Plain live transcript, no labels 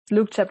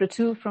Luke chapter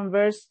 2 from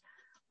verse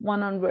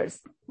 1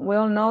 onwards. We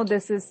all know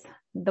this is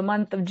the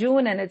month of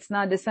June and it's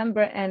not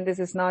December and this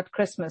is not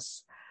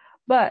Christmas.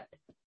 But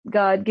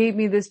God gave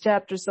me this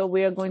chapter, so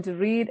we are going to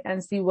read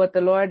and see what the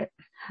Lord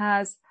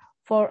has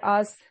for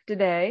us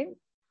today.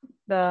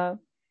 The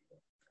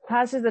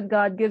passage that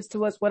God gives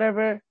to us,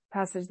 whatever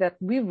passage that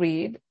we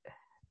read,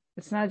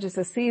 it's not just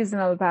a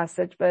seasonal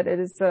passage, but it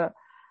is a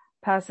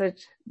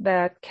passage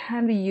that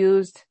can be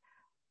used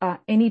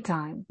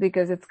anytime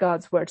because it's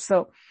God's word.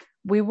 So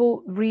we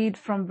will read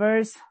from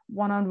verse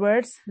 1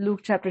 onwards,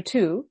 Luke chapter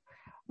 2.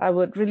 I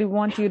would really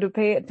want you to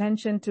pay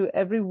attention to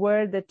every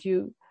word that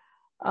you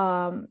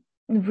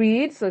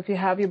read. So if you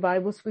have your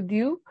Bibles with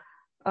you,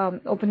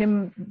 open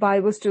your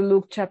Bibles to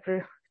Luke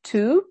chapter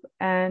 2,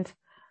 and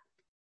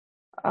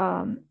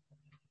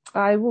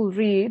I will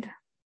read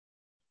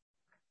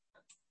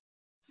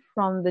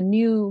from the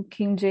New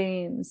King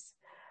James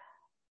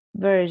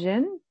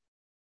Version,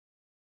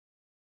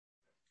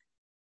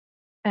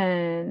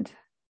 and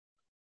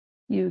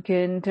you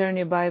can turn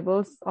your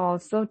Bibles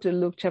also to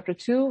Luke chapter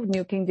 2,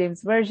 New King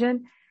James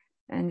Version,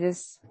 and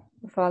just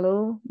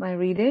follow my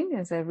reading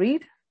as I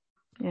read,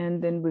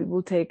 and then we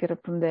will take it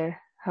up from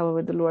there,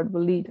 however the Lord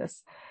will lead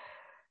us.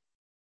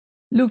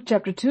 Luke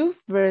chapter 2,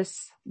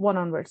 verse 1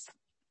 onwards.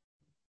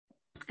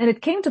 And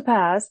it came to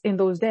pass in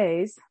those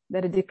days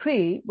that a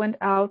decree went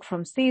out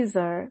from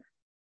Caesar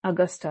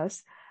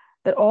Augustus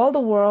that all the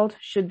world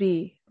should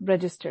be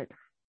registered.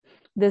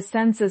 This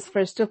census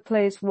first took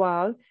place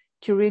while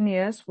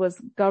Quirinius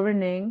was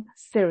governing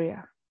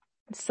Syria.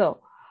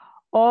 So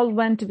all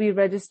went to be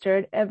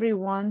registered, every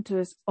one to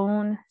his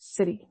own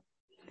city.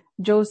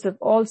 Joseph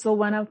also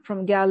went up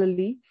from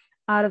Galilee,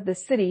 out of the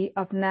city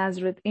of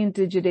Nazareth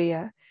into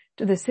Judea,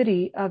 to the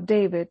city of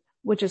David,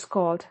 which is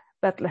called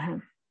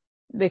Bethlehem,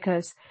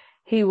 because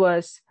he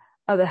was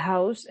of the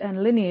house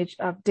and lineage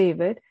of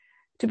David,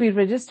 to be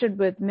registered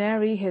with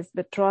Mary, his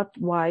betrothed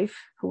wife,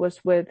 who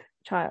was with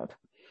child.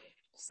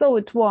 So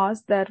it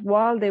was that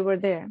while they were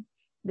there,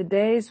 the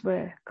days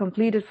were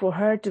completed for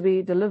her to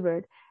be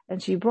delivered,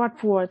 and she brought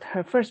forth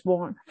her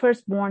firstborn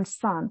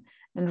son,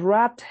 and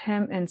wrapped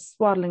him in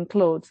swaddling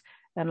clothes,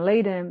 and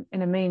laid him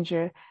in a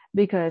manger,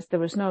 because there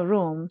was no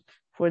room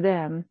for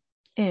them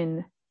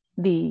in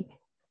the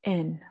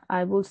inn.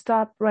 I will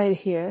stop right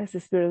here, as the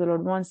Spirit of the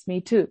Lord wants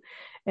me to,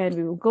 and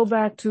we will go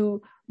back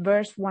to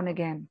verse 1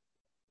 again.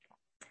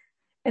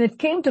 And it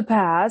came to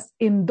pass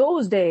in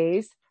those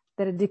days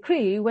that a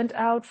decree went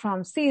out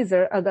from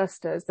Caesar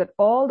Augustus that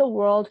all the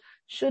world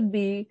should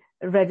be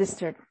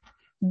registered.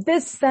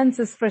 This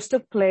census first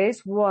took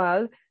place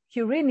while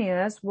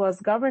Quirinius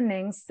was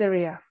governing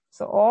Syria.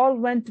 So all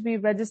went to be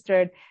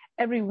registered,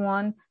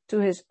 everyone to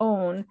his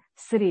own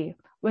city.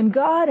 When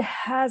God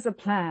has a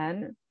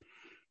plan,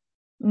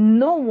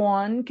 no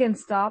one can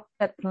stop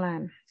that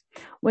plan.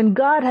 When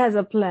God has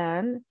a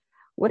plan,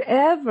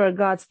 whatever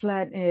God's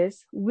plan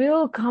is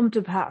will come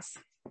to pass.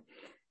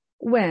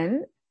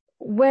 When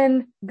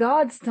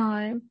God's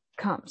time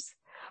comes,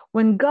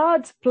 when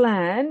God's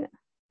plan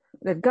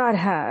that God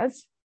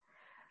has,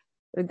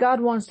 that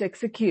God wants to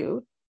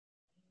execute,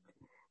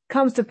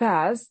 comes to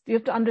pass, you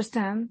have to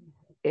understand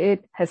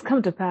it has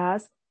come to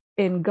pass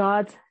in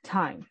God's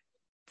time.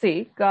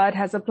 See, God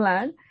has a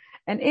plan,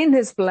 and in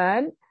his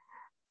plan,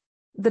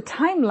 the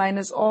timeline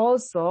is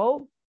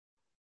also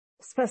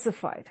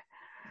specified.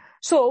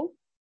 So,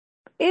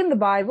 in the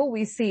Bible,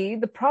 we see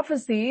the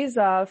prophecies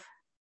of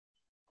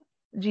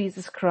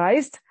Jesus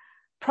Christ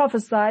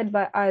prophesied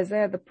by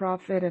Isaiah the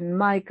prophet and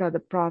Micah the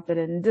prophet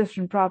and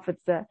different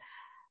prophets that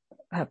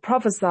have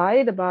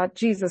prophesied about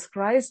Jesus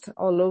Christ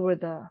all over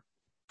the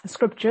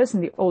scriptures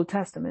in the Old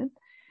Testament.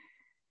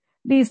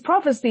 These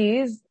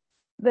prophecies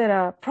that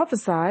are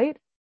prophesied,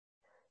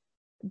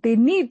 they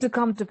need to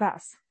come to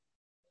pass.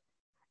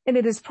 And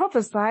it is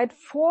prophesied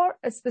for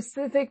a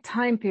specific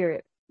time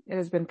period. It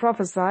has been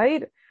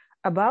prophesied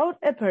about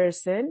a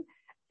person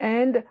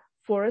and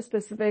for a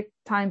specific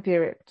time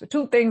period. So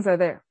two things are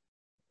there.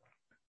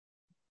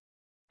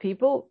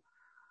 People,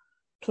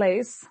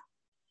 place,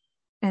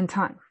 and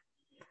time.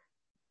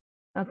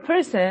 A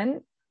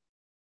person,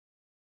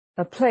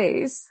 a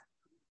place,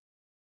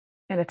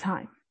 and a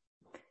time.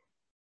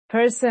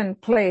 Person,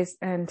 place,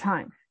 and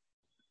time.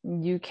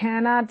 You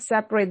cannot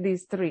separate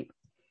these three.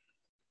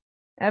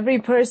 Every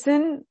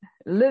person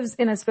lives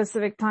in a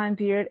specific time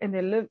period and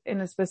they live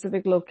in a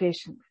specific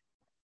location.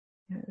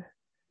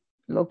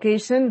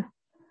 Location,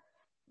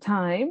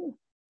 time,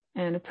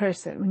 and a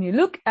person. When you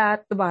look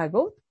at the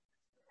Bible,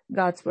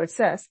 God's word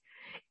says,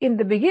 in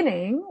the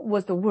beginning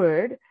was the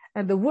Word,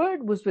 and the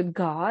Word was with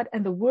God,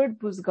 and the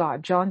Word was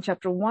God. John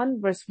chapter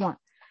 1, verse 1.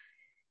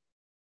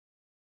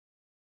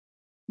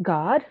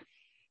 God,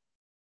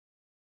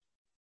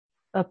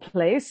 a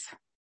place,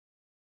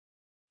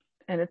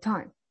 and a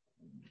time.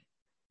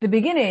 In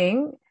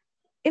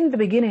the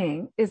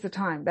beginning is the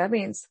time. That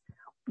means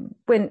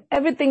when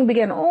everything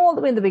began, all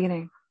the way in the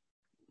beginning.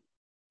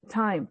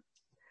 Time.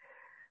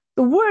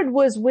 The Word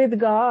was with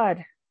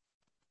God,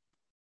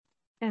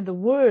 and the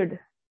Word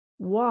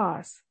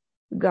was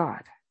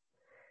God.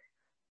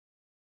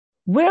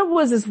 Where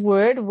was this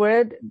word?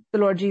 Word, the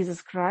Lord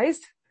Jesus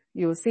Christ.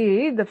 You'll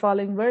see the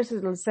following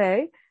verses will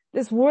say,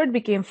 this word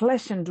became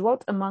flesh and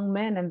dwelt among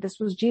men, and this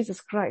was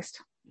Jesus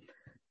Christ.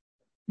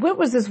 Where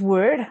was this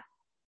word?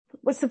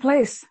 What's the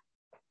place?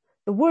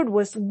 The word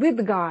was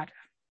with God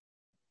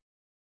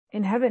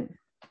in heaven.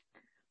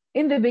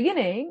 In the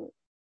beginning,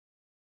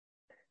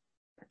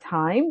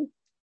 time,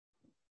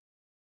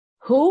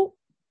 who?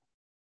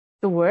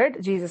 The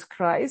word, Jesus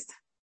Christ.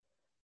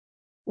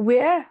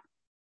 Where?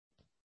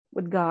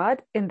 With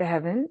God in the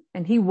heaven,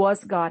 and he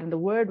was God, and the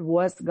word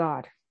was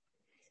God.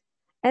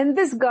 And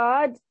this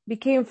God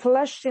became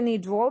flesh and he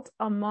dwelt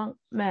among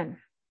men.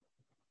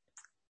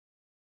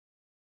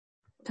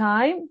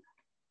 Time,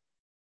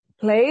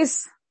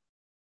 place,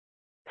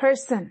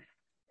 person.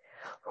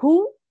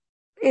 Who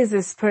is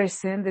this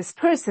person? This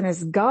person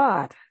is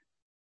God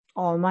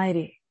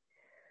Almighty.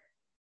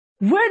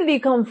 Where did he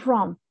come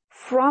from?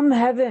 From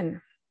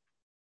heaven.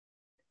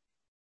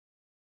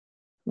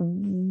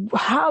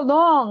 How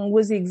long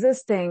was he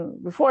existing?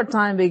 Before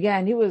time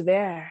began, he was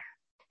there.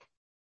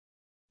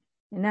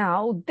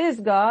 Now, this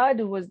God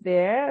who was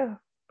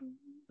there,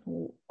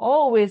 who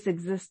always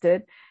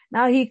existed,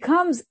 now he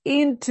comes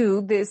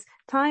into this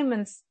time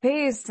and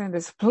space and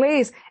this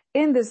place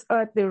in this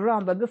earthly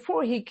realm. But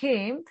before he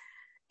came,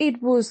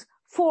 it was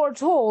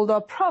foretold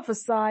or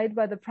prophesied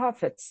by the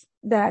prophets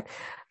that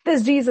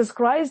this Jesus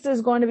Christ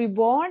is going to be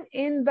born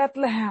in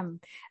Bethlehem.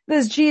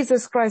 This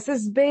Jesus Christ,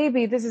 this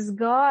baby, this is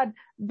God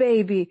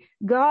baby,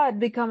 God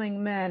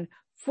becoming man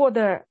for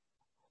the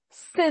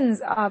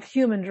sins of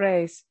human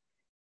race.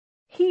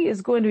 He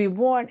is going to be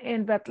born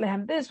in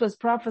Bethlehem. This was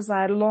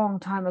prophesied a long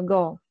time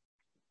ago.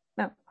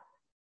 Now,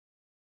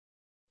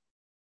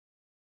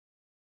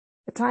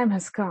 the time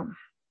has come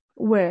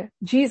where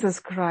Jesus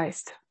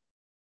Christ,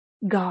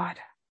 God,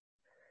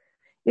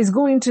 is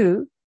going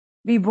to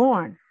be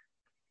born.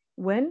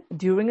 When?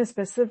 During a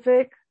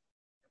specific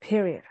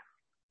period.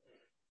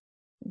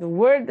 The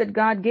word that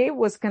God gave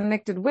was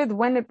connected with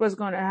when it was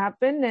going to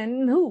happen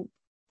and who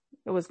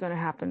it was going to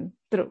happen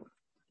through.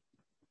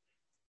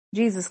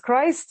 Jesus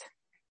Christ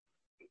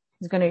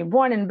is going to be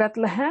born in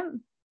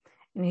Bethlehem,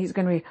 and he's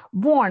going to be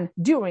born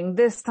during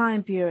this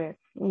time period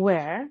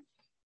where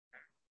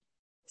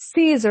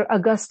Caesar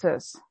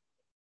Augustus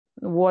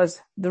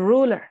was the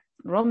ruler,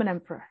 Roman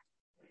emperor.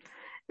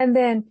 And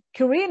then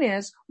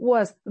Quirinius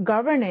was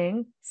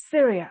governing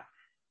Syria.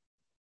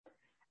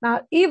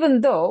 Now, even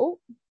though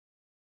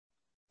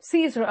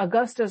Caesar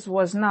Augustus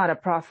was not a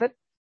prophet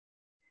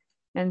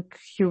and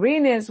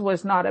Quirinius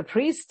was not a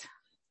priest,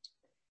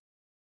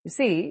 you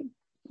see,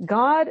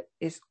 God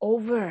is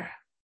over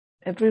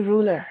every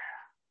ruler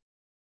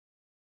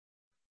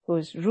who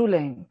is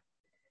ruling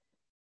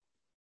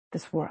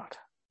this world,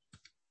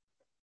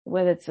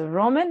 whether it's a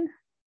Roman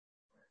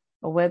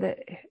or whether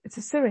it's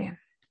a Syrian.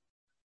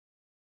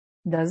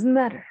 Doesn't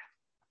matter.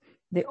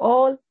 They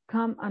all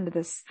come under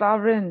the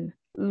sovereign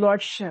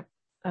lordship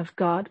of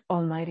God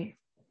Almighty.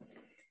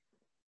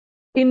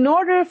 In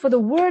order for the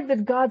word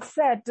that God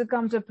said to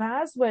come to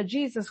pass, where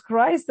Jesus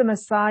Christ, the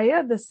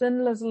Messiah, the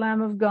sinless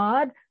Lamb of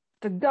God,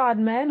 the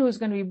God-man who's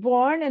going to be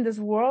born in this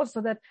world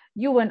so that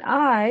you and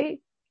I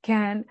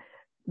can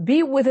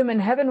be with him in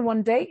heaven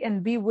one day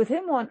and be with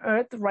him on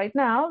earth right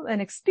now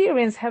and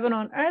experience heaven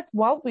on earth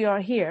while we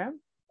are here.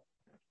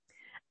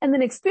 And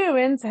then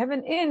experience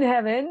heaven in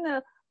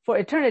heaven for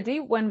eternity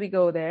when we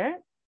go there.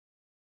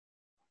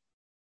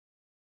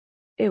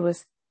 It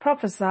was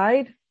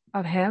prophesied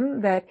of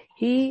him that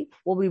he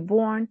will be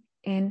born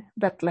in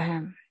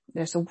Bethlehem.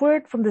 There's a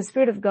word from the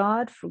Spirit of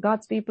God for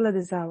God's people at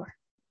this hour.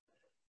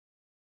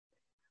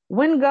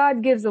 When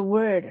God gives a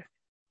word,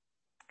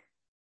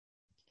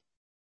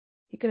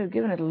 he could have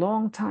given it a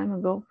long time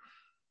ago.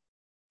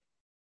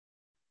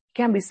 You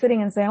can't be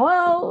sitting and saying,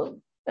 well,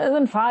 it's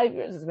been 5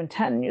 years, it's been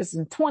 10 years, it's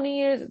been 20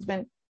 years, it's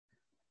been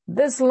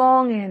this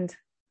long and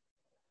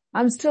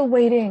I'm still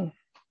waiting.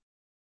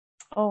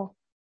 Oh,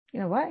 you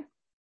know why?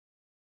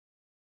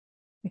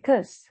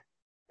 Because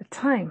the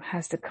time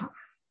has to come.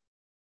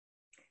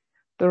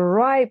 The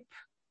ripe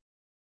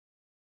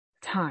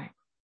time.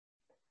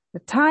 The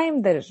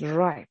time that is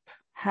ripe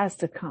has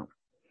to come.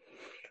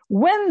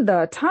 When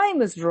the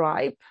time is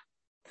ripe,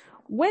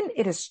 when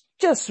it is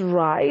just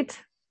right,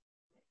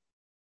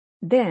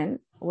 then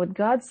what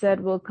God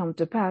said will come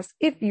to pass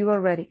if you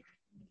are ready.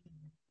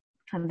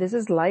 And this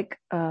is like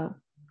a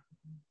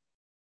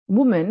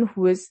woman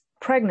who is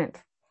pregnant.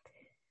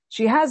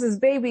 She has this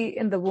baby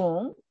in the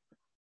womb.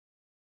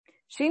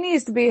 She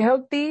needs to be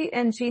healthy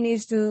and she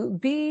needs to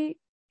be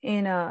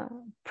in a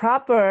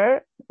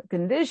proper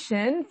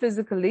condition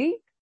physically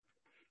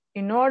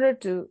in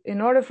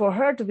order for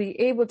her to be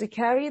able to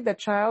carry the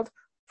child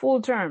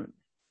full term.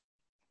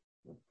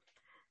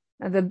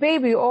 And the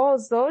baby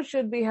also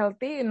should be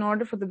healthy in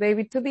order for the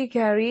baby to be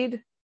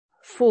carried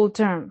full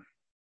term.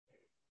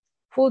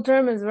 Full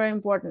term is very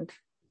important.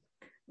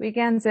 We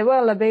can say,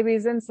 well, a baby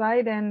is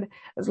inside and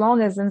as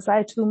long as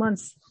inside 2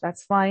 months,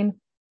 that's fine.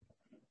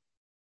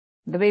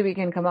 The baby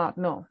can come out.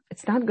 No,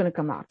 it's not going to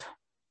come out.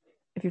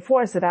 If you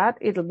force it out,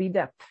 it'll be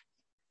death.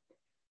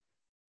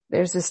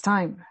 there's this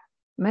time,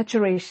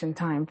 maturation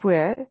time,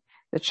 where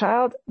the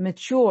child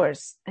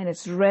matures and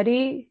it's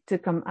ready to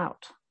come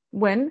out.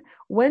 When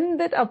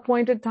that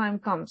appointed time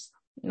comes,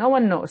 no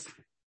one knows.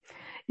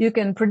 You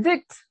can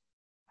predict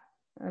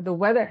the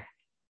weather,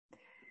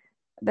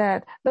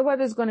 that the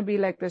weather is going to be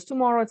like this.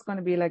 Tomorrow it's going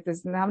to be like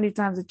this. And how many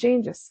times it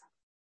changes.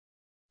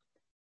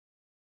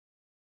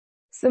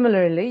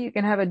 Similarly, you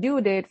can have a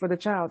due date for the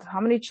child. How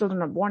many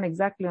children are born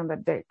exactly on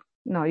that date?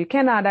 No, you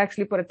cannot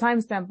actually put a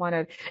timestamp on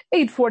it.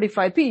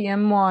 8:45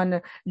 p.m.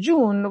 on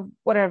June,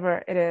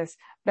 whatever it is,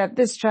 that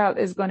this child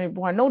is going to be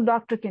born. No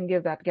doctor can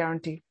give that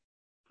guarantee.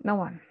 No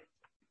one.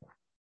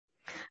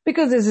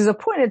 Because this is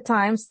appointed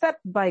time set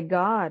by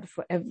God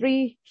for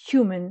every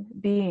human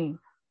being.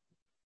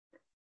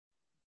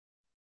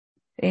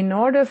 In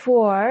order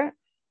for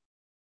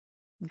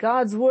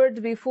God's word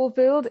to be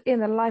fulfilled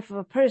in the life of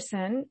a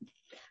person,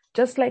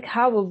 just like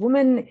how a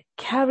woman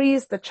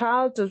carries the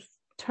child to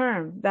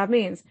term, that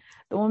means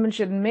the woman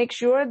should make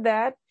sure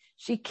that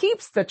she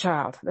keeps the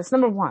child. That's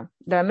number one.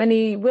 There are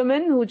many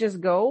women who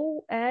just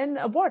go and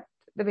abort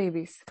the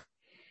babies,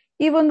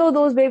 even though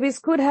those babies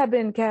could have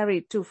been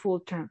carried to full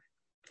term.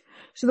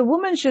 So the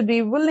woman should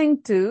be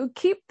willing to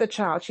keep the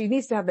child. She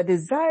needs to have the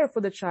desire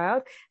for the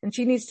child, and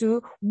she needs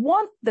to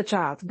want the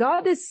child.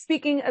 God is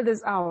speaking at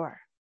this hour.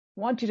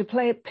 I want you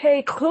to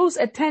pay close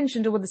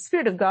attention to what the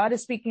Spirit of God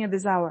is speaking at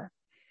this hour.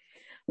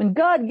 When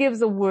God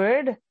gives a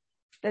word,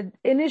 the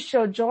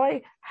initial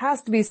joy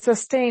has to be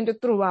sustained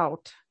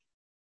throughout.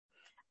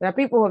 There are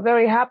people who are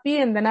very happy,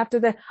 and then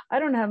after that, I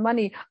don't have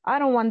money, I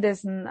don't want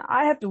this, and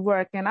I have to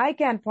work, and I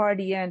can't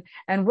party, and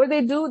what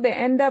they do, they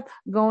end up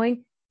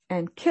going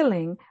and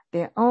killing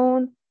their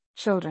own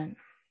children.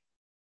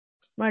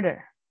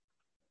 Murder.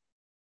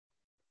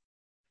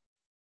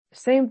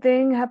 Same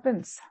thing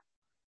happens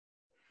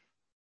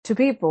to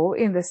people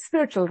in the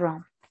spiritual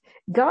realm.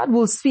 God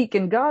will speak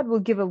and God will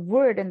give a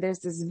word, and there's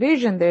this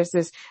vision, there's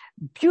this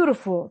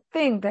beautiful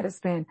thing that has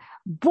been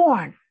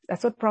born.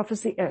 That's what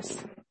prophecy is.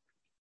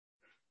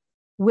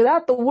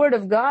 Without the word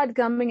of God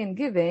coming and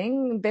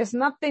giving, there's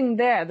nothing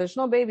there. There's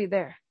no baby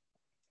there.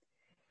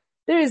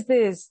 There is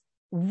this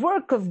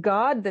work of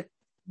God that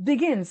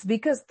begins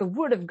because the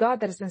word of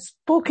God that has been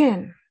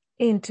spoken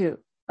into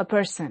a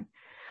person.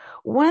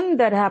 When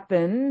that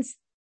happens,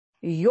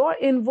 your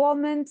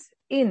involvement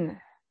in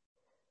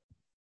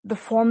the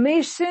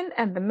formation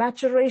and the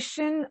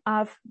maturation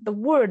of the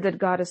word that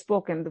God has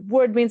spoken. The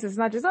word means it's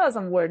not just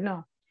some word.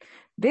 No.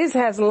 This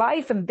has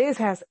life and this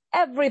has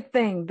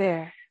everything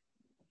there.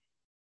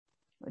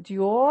 But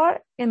your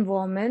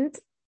involvement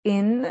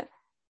in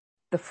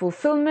the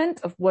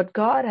fulfillment of what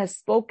God has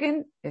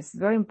spoken is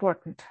very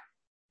important.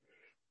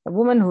 A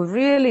woman who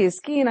really is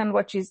keen on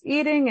what she's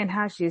eating and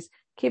how she's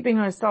keeping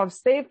herself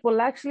safe will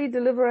actually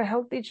deliver a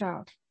healthy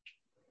child.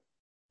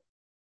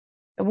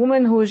 A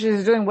woman who is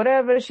just doing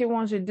whatever she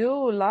wants to do,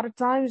 a lot of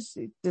times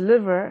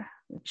deliver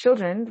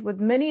children with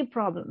many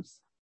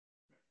problems.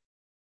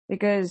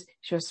 Because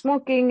she was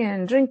smoking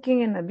and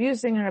drinking and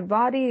abusing her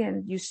body,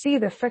 and you see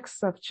the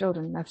effects of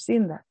children. I've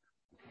seen that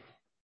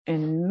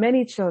in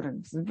many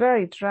children. It's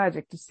very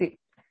tragic to see.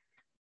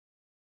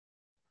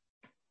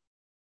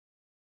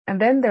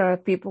 And then there are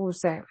people who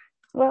say,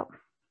 well,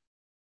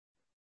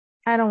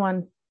 I don't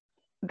want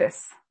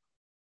this.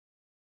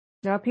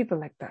 There are people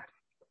like that.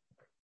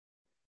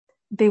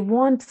 They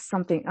want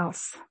something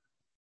else.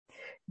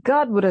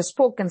 God would have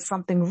spoken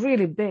something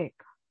really big.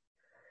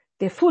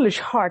 Their foolish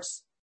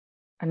hearts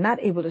are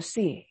not able to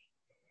see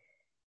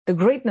the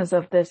greatness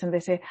of this, and they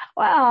say,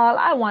 well,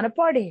 I want to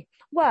party.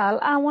 Well,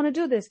 I want to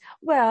do this.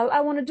 Well, I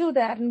want to do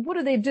that. And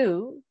what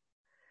do?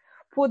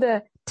 For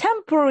the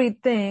temporary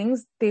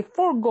things, they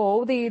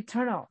forego the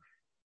eternal.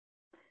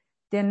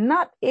 They're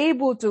not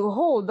able to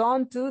hold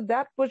on to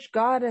that which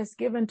God has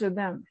given to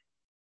them.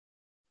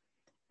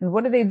 And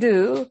what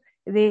do?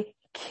 They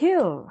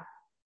kill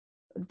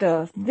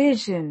the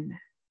vision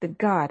that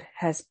God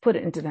has put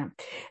into them.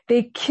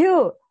 They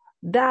kill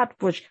that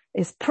which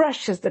is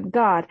precious that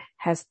God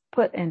has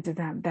put into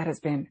them, that has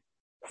been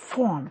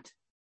formed,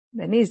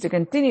 that needs to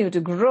continue to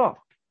grow.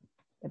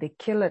 But they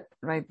kill it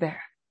right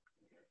there.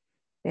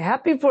 They're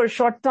happy for a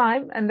short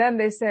time, and then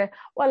they say,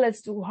 well,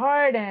 it's too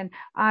hard, and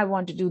I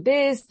want to do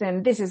this,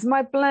 and this is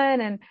my plan,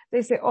 and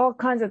they say all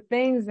kinds of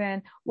things,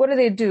 and what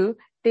do?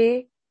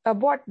 They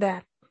abort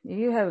that.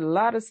 You have a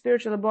lot of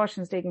spiritual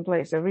abortions taking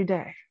place every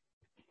day.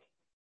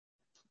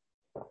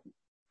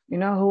 You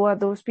know who are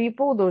those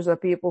people? Those are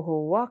people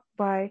who walk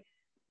by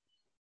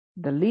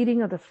the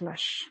leading of the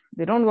flesh.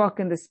 They don't walk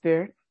in the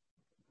spirit.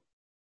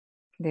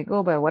 They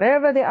go by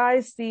whatever their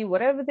eyes see,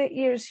 whatever their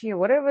ears hear,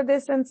 whatever their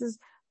senses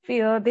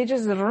feel. They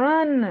just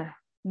run.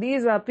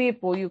 These are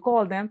people, you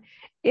call them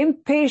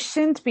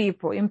impatient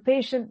people,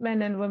 impatient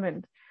men and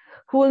women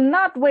who will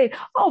not wait.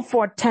 Oh,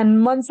 for 10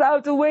 months I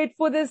have to wait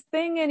for this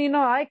thing, and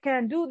I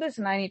can't do this,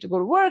 and I need to go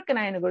to work, and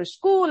I need to go to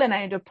school, and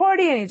I need to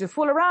party, I need to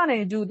fool around, and I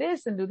need to do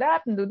this and do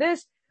that and do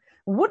this.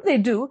 What they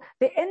do,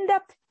 they end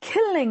up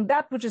killing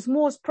that which is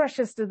most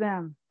precious to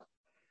them,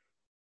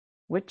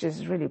 which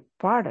is really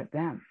part of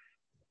them.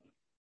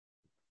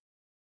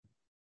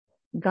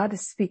 God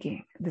is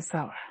speaking this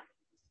hour.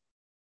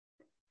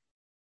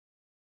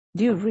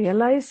 Do you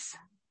realize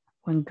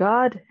when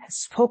God has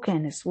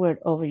spoken his word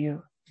over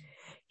you,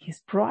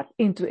 he's brought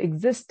into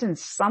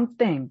existence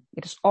something.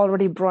 It is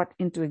already brought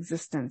into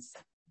existence.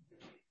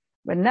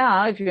 But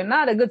now, if you're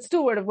not a good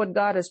steward of what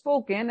God has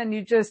spoken and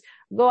you just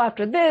go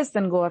after this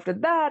and go after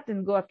that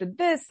and go after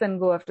this and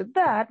go after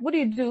that, what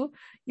do?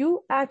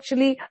 You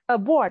actually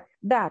abort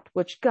that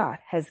which God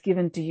has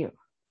given to you.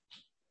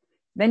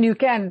 Then you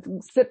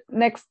can sit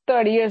next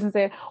 30 years and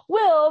say,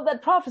 well,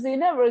 that prophecy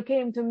never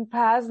came to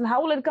pass. And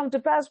how will it come to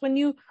pass when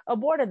you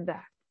aborted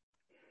that?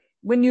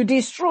 When you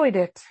destroyed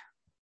it?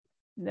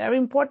 Very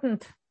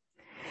important.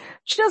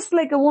 Just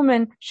like a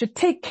woman should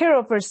take care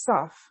of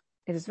herself,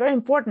 it is very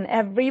important.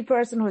 Every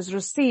person who has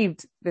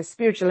received the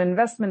spiritual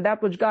investment,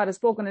 that which God has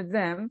spoken to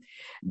them,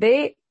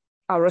 they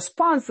are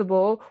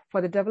responsible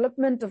for the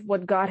development of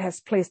what God has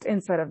placed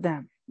inside of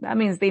them. That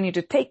means they need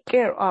to take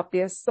care of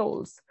their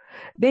souls.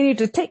 They need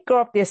to take care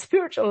of their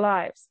spiritual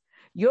lives.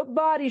 Your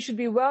body should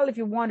be well if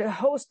you want to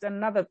host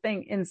another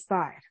thing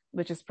inside,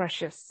 which is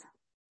precious.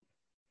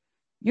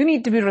 You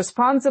need to be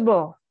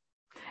responsible.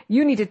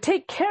 You need to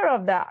take care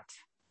of that.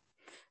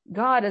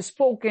 God has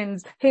spoken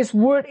his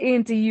word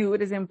into you.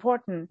 It is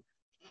important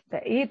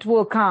that it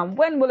will come.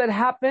 When will it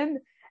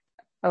happen?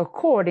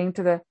 According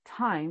to the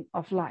time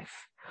of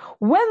life.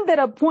 When that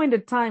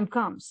appointed time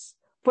comes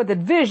for the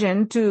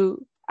vision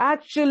to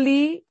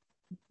actually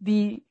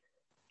be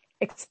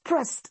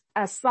expressed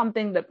as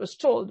something that was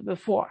told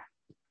before.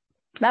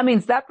 That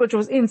means that which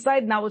was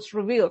inside now is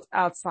revealed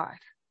outside.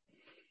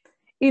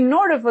 In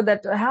order for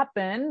that to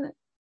happen,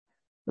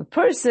 the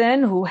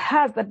person who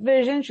has that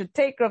vision should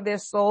take care of their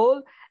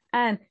soul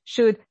and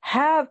should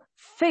have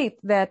faith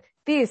that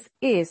this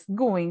is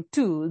going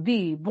to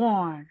be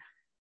born.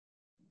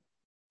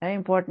 Very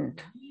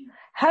important.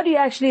 How do you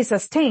actually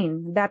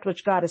sustain that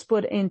which God has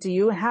put into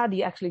you? How do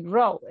you actually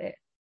grow it?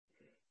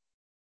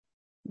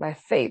 By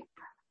faith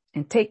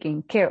and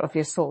taking care of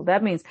your soul.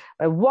 That means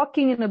by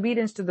walking in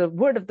obedience to the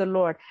word of the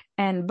Lord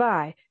and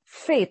by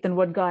faith in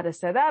what God has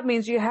said. That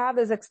means you have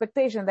this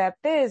expectation that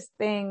this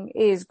thing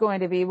is going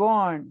to be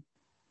born.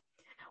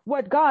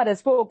 What God has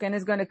spoken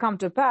is going to come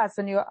to pass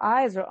and your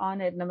eyes are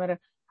on it no matter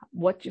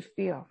what you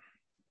feel.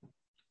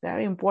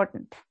 Very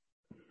important.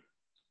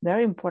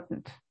 Very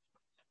important.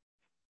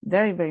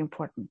 Very, very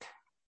important.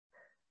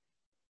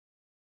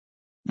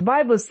 The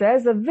Bible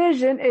says a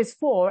vision is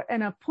for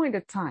an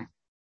appointed time.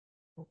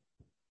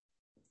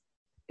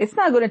 It's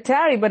not going to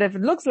tarry, but if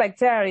it looks like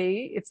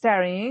it's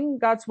tarrying,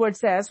 God's word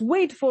says,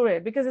 wait for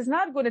it because it's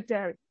not going to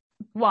tarry.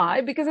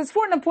 Why? Because it's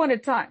for an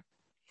appointed time.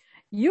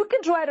 You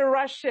can try to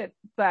rush it,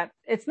 but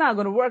it's not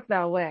going to work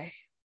that way.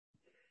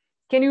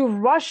 Can you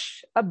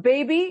rush a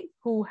baby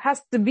who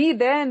has to be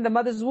there in the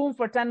mother's womb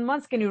for 10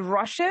 months? Can you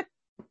rush it?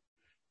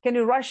 Can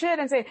you rush it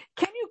and say,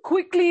 can you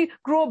quickly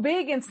grow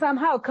big and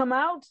somehow come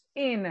out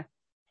in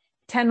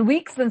 10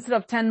 weeks instead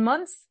of 10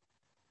 months?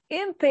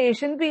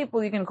 Impatient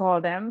people, you can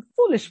call them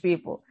foolish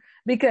people,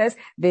 because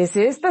this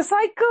is the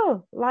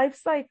cycle,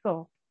 life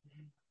cycle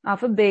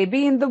of a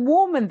baby in the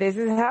womb, and this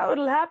is how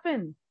it'll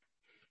happen.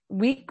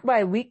 Week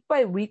by week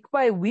by week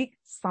by week,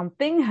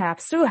 something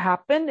has to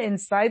happen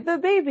inside the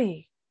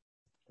baby.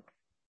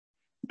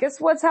 Guess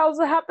what's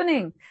also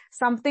happening?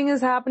 Something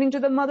is happening to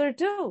the mother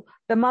too.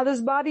 The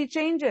mother's body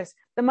changes.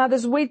 The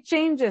mother's weight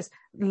changes.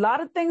 A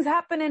lot of things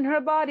happen in her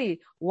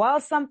body while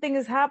something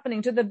is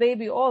happening to the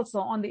baby also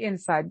on the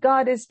inside.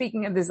 God is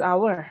speaking at this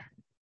hour.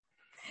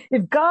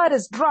 If God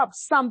has dropped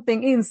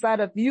something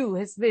inside of you,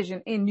 his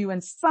vision in you,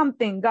 and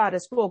something God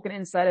has spoken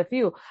inside of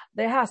you,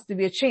 there has to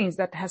be a change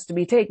that has to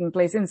be taking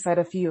place inside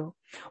of you,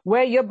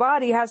 where your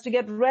body has to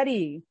get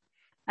ready.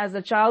 As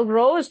the child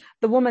grows,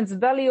 the woman's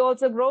belly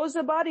also grows,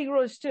 the body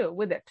grows too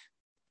with it.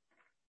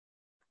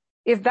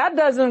 If that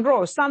doesn't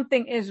grow,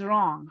 something is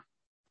wrong.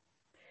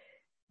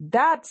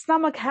 That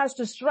stomach has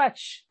to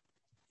stretch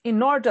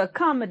in order to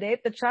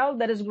accommodate the child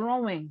that is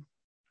growing.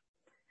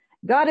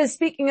 God is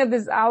speaking at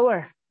this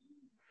hour.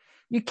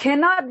 You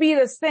cannot be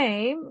the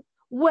same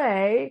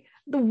way,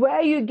 the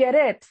way you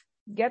get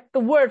the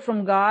word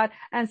from God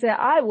and say,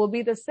 I will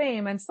be the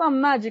same and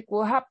some magic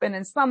will happen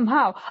and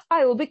somehow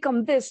I will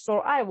become this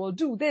or I will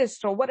do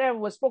this or whatever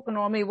was spoken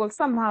over me will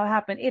somehow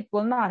happen. It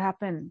will not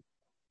happen.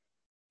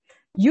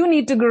 You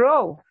need to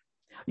grow.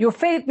 Your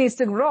faith needs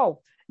to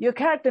grow. Your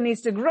character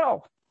needs to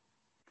grow.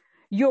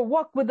 Your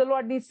walk with the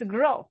Lord needs to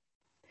grow.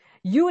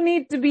 You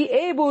need to be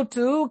able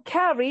to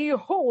carry,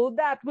 hold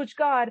that which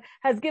God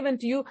has given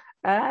to you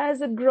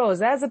as it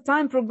grows. As the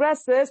time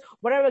progresses,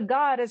 whatever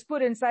God has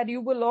put inside you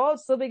will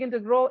also begin to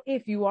grow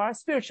if you are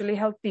spiritually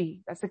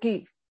healthy. That's the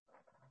key.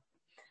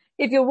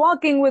 If you're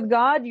walking with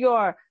God,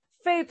 your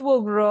faith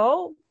will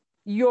grow,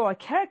 your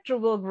character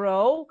will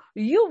grow,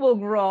 you will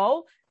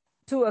grow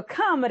to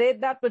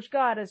accommodate that which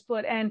God has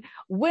put. And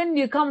when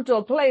you come to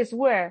a place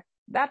where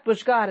that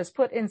which God has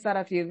put inside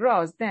of you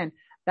grows, then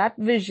that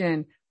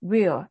vision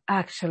will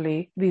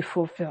actually be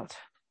fulfilled.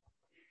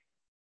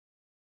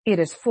 It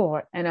is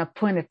for an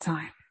appointed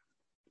time.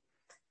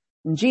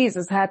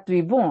 Jesus had to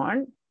be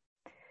born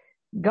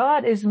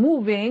God is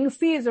moving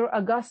Caesar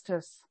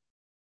Augustus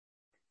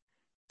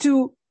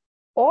to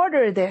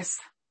order this.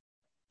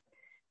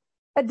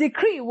 A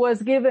decree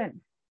was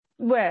given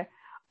where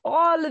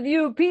all of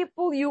you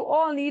people, you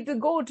all need to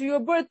go to your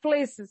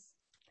birthplaces.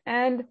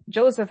 And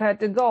Joseph had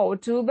to go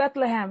to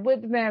Bethlehem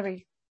with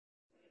Mary.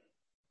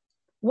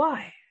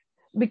 Why?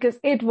 Because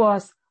it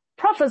was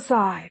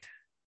prophesied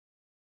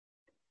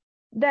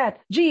that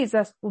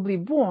Jesus will be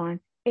born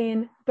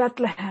in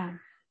Bethlehem.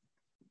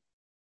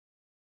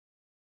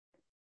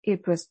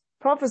 It was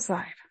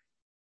prophesied.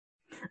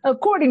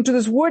 According to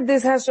this word,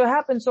 this has to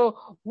happen.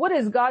 So what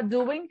is God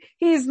doing?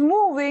 He's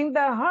moving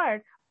the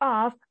heart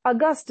of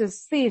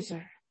Augustus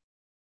Caesar.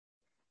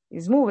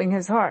 He's moving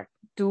his heart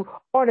to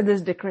order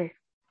this decree.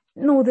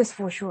 Know this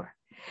for sure.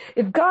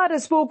 If God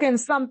has spoken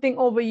something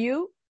over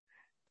you,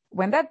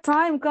 when that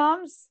time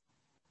comes,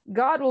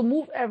 God will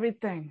move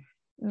everything.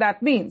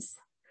 That means,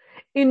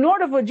 in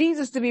order for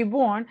Jesus to be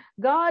born,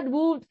 God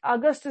moved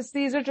Augustus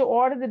Caesar to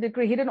order the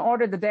decree. He didn't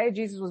order the day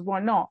Jesus was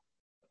born. No.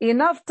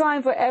 Enough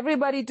time for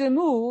everybody to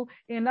move,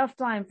 enough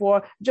time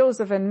for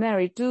Joseph and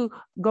Mary to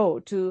go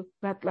to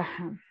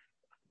Bethlehem.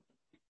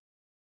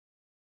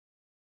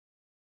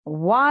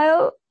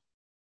 While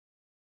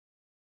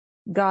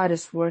God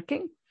is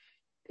working,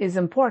 is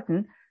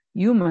important,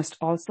 you must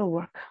also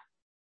work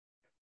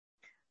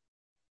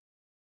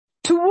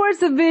towards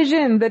the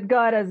vision that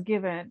God has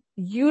given.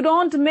 You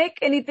don't make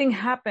anything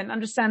happen.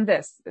 Understand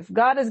this. If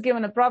God has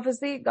given a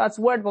prophecy, God's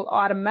word will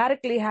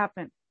automatically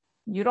happen.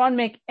 You don't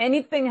make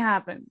anything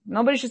happen.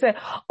 Nobody should say,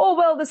 oh,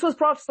 well, this was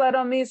prophesied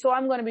on me, so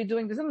I'm going to be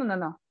doing this.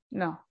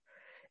 No.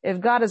 If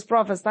God has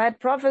prophesied,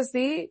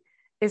 prophecy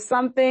is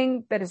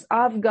something that is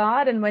of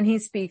God, and when he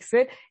speaks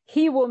it,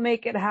 he will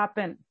make it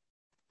happen.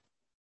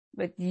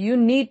 But you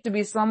need to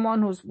be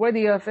someone who's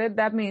worthy of it.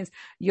 That means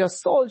your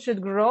soul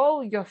should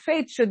grow, your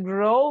faith should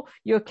grow,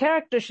 your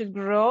character should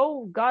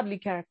grow, godly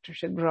character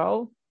should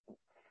grow.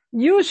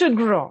 You should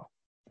grow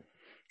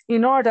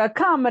in order to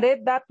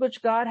accommodate that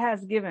which God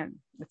has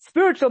given. It's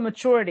spiritual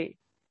maturity,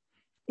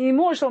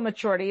 emotional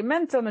maturity,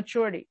 mental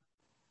maturity.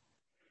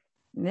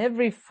 In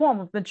every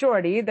form of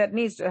maturity that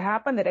needs to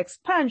happen, that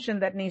expansion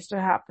that needs to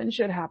happen,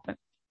 should happen.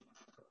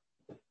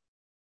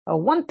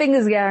 One thing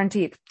is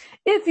guaranteed.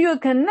 If you're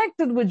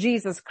connected with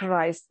Jesus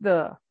Christ,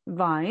 the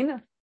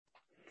vine,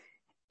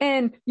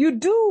 and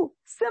you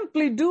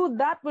simply do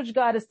that which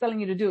God is telling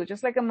you to do,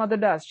 just like a mother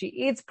does. She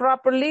eats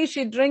properly,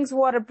 she drinks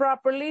water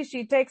properly,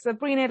 she takes the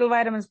prenatal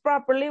vitamins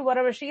properly,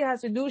 whatever she has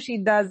to do, she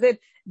does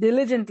it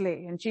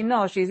diligently. And she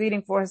knows she's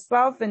eating for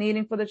herself and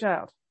eating for the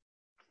child.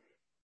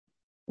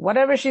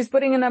 Whatever she's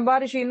putting in her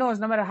body, she knows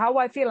no matter how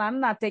I feel,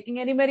 I'm not taking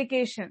any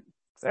medication.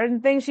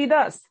 Certain things she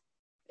does.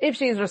 If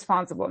she is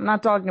responsible. I'm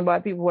not talking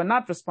about people who are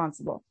not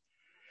responsible.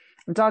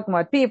 I'm talking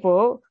about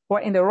people who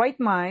are in their right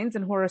minds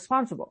and who are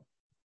responsible.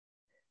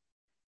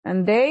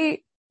 And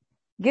they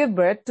give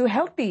birth to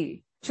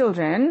healthy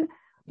children.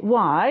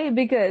 Why?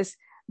 Because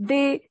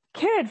they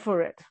cared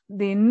for it.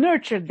 They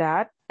nurtured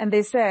that and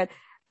they said,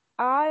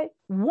 I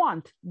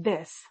want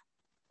this.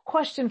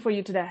 Question for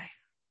you today.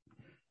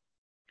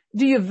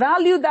 Do you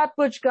value that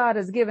which God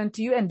has given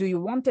to you, and do you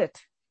want it?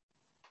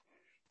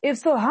 If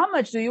so, how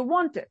much do you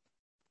want it?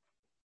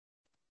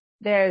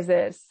 There's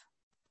this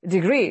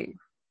degree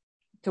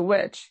to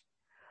which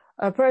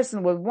a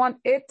person will want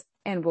it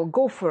and will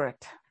go for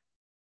it.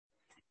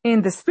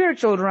 In the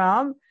spiritual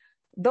realm,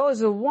 those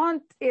who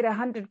want it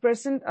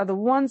 100% are the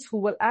ones who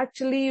will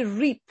actually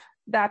reap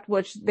that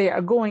which they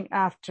are going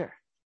after.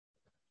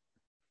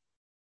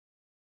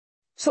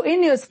 So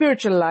in your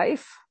spiritual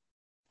life,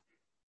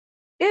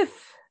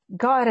 if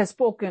God has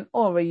spoken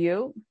over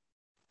you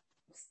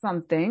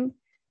something,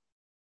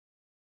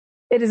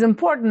 it is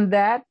important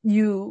that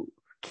you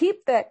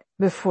keep that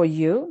before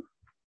you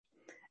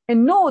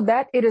and know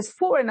that it is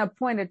for an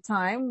appointed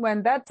time.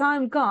 When that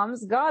time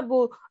comes, God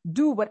will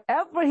do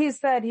whatever he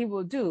said he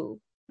will do,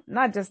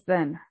 not just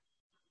then,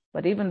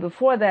 but even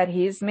before that.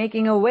 He's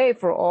making a way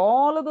for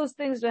all of those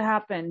things to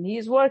happen.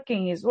 He's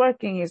working.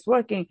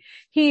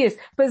 He is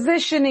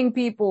positioning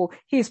people.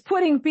 He's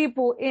putting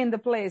people in the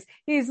place.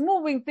 He's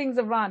moving things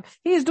around.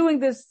 He's doing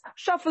this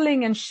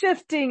shuffling and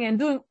shifting and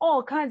doing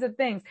all kinds of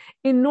things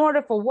in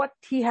order for what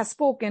he has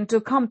spoken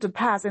to come to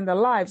pass in the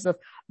lives of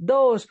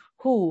those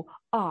who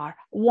are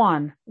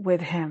one with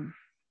him.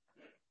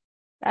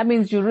 That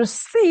means you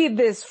receive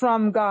this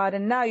from God,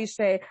 and now you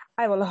say,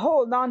 I will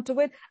hold on to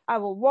it. I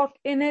will walk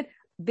in it.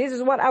 This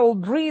is what I will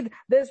breathe.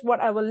 This is what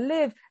I will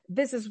live.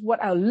 This is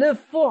what I'll live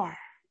for.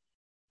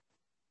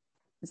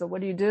 So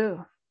what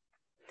do?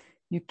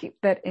 You keep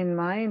that in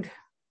mind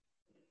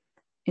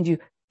and you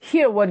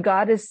hear what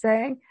God is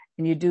saying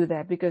and you do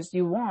that because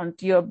you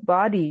want your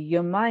body,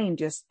 your mind,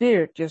 your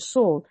spirit, your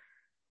soul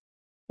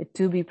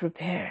to be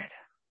prepared.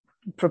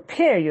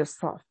 Prepare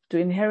yourself to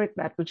inherit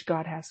that which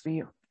God has for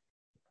you.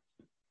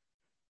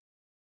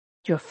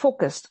 You're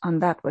focused on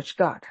that which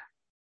God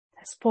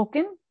has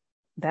spoken.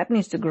 That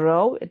needs to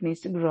grow. It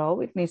needs to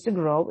grow. It needs to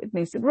grow. It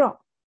needs to grow.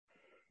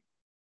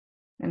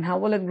 And how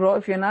will it grow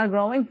if you're not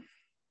growing?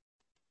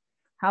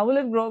 How will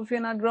it grow if you're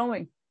not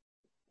growing?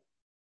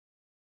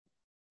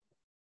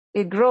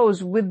 It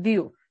grows with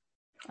you.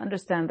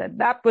 Understand that.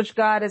 That which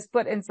God has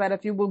put inside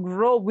of you will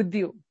grow with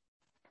you.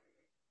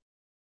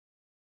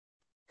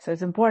 So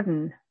it's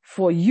important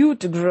for you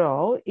to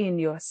grow in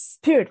your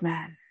spirit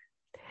man.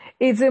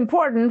 It's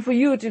important for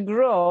you to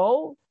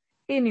grow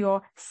in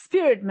your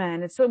spirit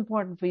man. It's so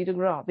important for you to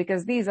grow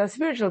because these are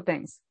spiritual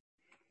things.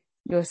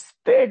 Your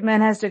spirit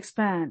man has to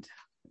expand.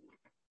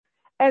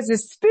 As your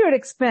spirit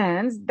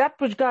expands, that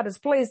which God has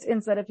placed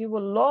inside of you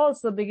will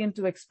also begin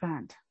to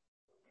expand.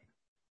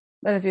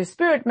 But if your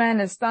spirit man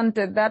is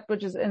stunted, that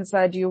which is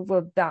inside you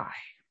will die.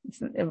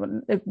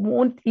 It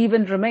won't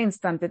even remain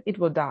stunted. It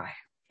will die.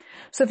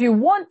 So if you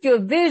want your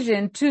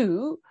vision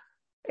to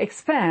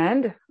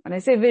expand, when I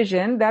say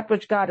vision, that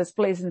which God has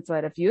placed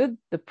inside of you,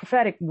 the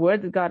prophetic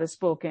word that God has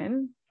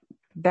spoken,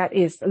 that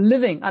is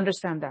living.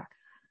 Understand that.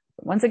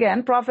 Once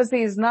again,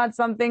 prophecy is not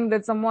something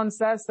that someone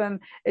says and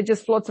it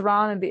just floats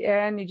around in the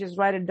air and you just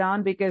write it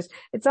down because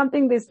it's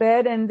something they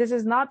said, and this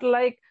is not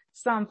like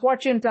some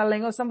fortune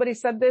telling or somebody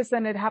said this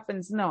and it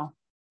happens. No.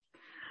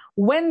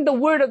 When the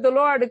word of the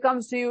Lord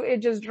comes to you, it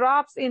just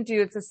drops into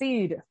you. It's a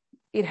seed.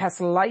 It has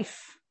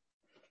life.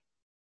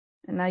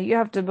 And now you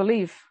have to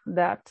believe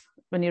that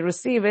when you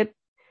receive it,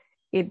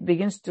 it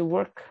begins to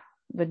work,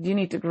 but you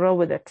need to grow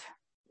with it.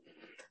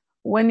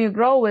 When you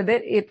grow with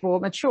it, it will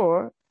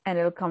mature and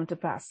it'll come to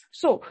pass.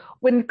 So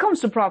when it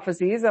comes to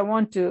prophecies, I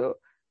want to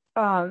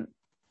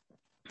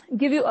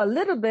give you a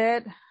little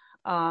bit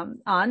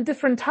on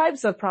different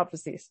types of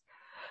prophecies.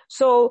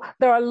 So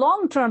there are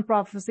long-term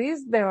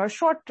prophecies, there are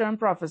short-term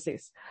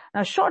prophecies.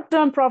 Now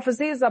short-term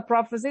prophecies are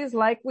prophecies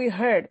like we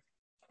heard,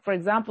 for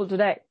example,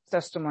 today,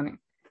 testimony,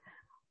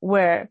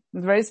 where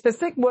a very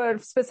specific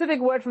word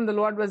from the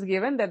Lord was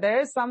given that there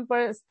is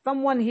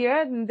someone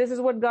here and this is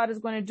what God is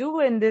going to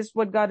do and this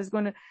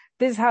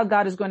is how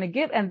God is going to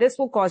give, and this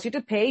will cause you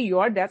to pay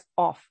your debts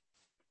off.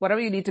 Whatever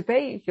you need to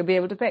pay, you'll be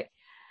able to pay.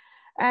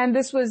 And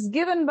this was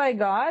given by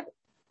God,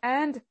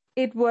 and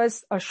it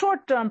was a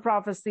short-term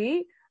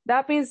prophecy.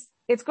 That means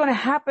it's going to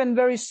happen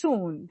very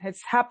soon.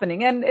 It's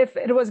happening. And if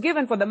it was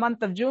given for the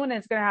month of June and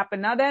it's going to happen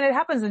now, then it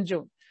happens in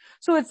June.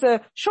 So it's a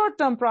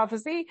short-term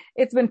prophecy.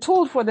 It's been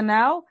told for the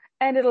now,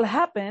 and it'll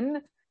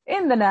happen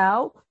in the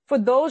now for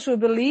those who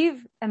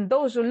believe and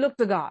those who look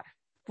to God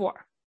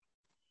for.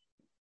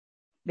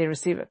 They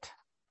receive it.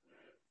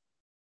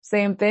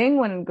 Same thing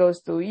when it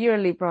goes to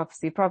yearly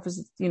prophecy for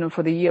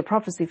the year,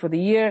 prophecy for the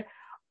year,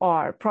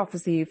 or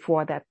prophecy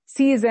for that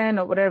season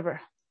or whatever.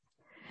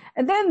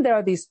 And then there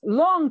are these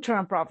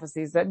long-term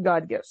prophecies that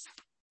God gives.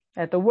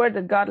 At the word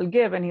that God will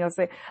give, and he'll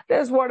say,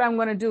 there's what I'm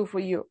going to do for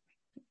you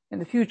in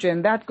the future.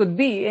 And that could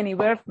be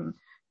anywhere from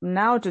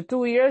now to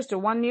 2 years, to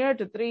 1 year,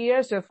 to 3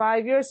 years, to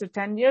 5 years, to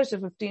 10 years, to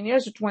 15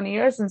 years, to 20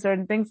 years, and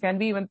certain things can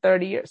be even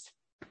 30 years.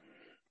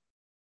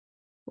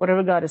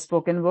 Whatever God has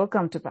spoken will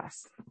come to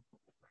pass.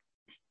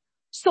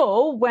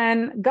 So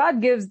when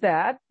God gives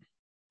that,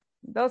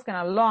 those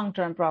kind of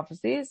long-term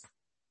prophecies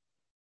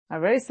are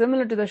very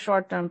similar to the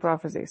short-term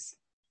prophecies.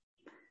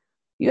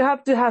 You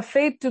have to have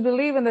faith to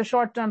believe in the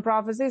short-term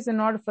prophecies in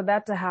order for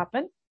that to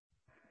happen.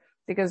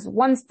 Because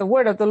once the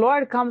word of the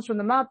Lord comes from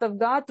the mouth of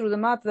God through the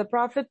mouth of the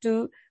prophet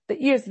to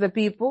the ears of the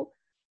people,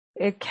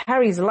 it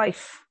carries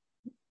life.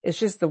 It's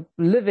just the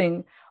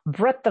living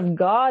breath of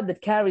God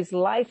that carries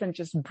life and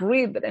just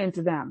breathe it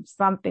into them.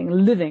 Something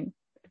living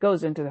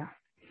goes into them.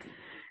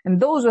 And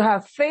those who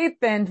have faith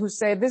and who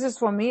say, this is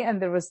for me,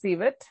 and they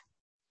receive it,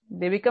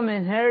 they become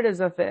inheritors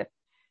of it.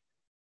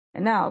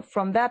 And now,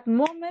 from that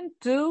moment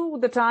to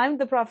the time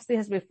the prophecy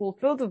has been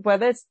fulfilled,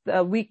 whether it's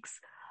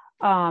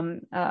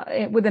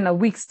within a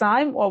week's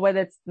time or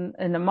whether it's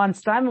in a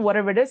month's time or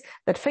whatever it is,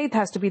 that faith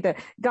has to be there.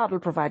 God will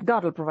provide,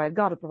 God will provide,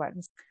 God will provide.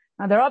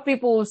 Now, there are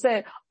people who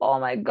say, oh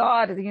my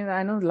God,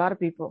 I know a lot of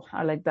people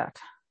are like that.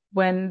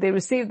 When they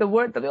receive the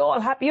word, they'll be all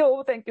happy.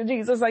 Oh, thank you,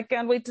 Jesus. I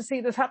can't wait to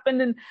see this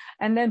happen.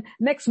 And then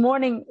next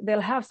morning, they'll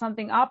have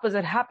something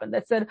opposite happen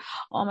that said,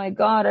 oh my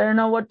God, I don't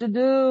know what to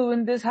do.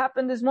 And this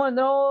happened this morning.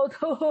 They're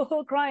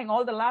all crying.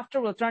 All the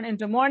laughter will turn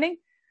into mourning.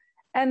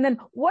 And then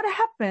what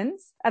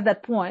happens at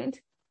that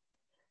point?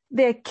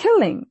 They're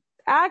killing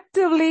that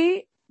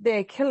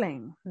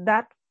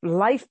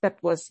life that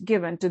was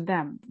given to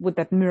them with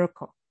that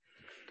miracle.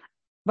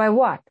 By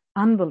what?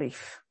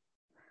 Unbelief.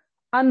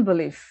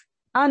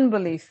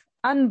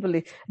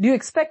 Do you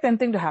expect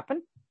anything to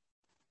happen?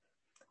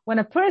 When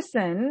a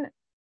person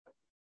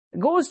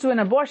goes to an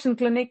abortion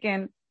clinic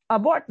and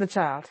abort the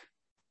child,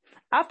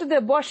 after the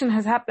abortion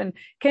has happened,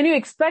 can you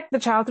expect the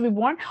child to be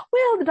born?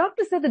 Well, the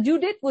doctor said the due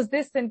date was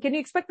this, and can you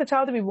expect the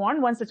child to be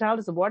born once the child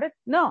is aborted?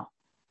 No.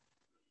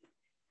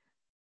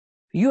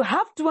 You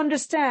have to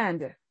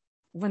understand,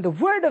 when the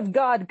word of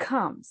God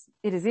comes,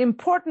 it is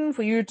important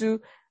for you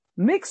to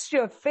mix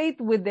your faith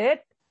with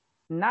it.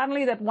 Not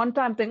only that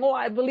one-time thing, oh,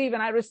 I believe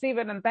and I receive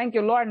it and thank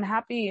you, Lord, and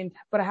happy, and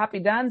put a happy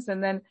dance,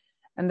 and then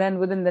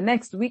within the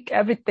next week,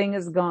 everything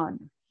is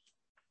gone.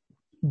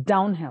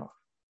 Downhill.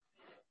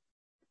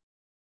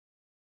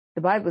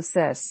 The Bible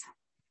says,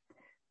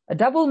 a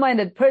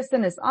double-minded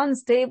person is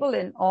unstable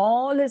in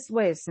all his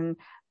ways. And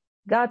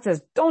God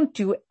says, don't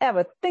you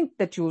ever think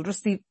that you will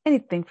receive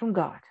anything from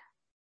God.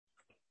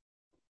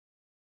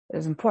 It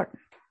is important.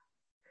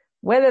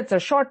 Whether it's a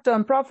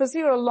short-term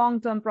prophecy or a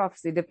long-term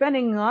prophecy,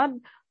 depending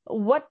on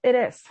what it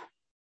is.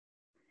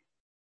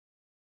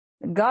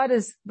 God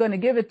is going to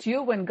give it to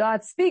you when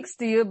God speaks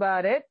to you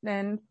about it.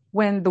 And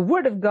when the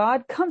word of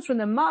God comes from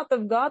the mouth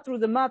of God through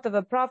the mouth of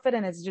a prophet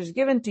and it's just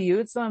given to you,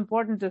 it's so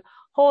important to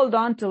hold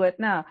on to it.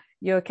 Now,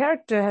 your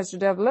character has to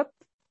develop.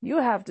 You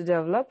have to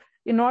develop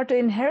in order to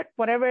inherit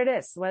whatever it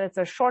is, whether it's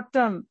a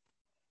short-term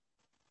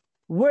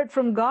word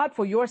from God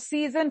for your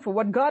season, for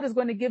what God is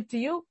going to give to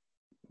you.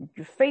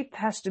 Your faith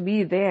has to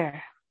be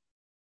there.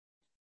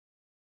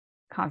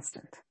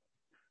 Constant.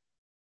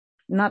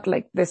 Not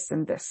like this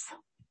and this.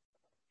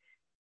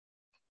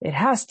 It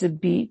has to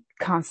be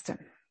constant.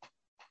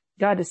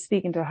 God is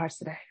speaking to our hearts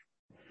today.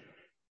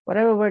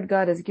 Whatever word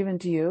God has given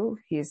to you,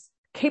 He is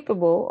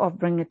capable of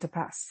bringing it to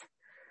pass.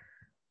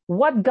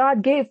 What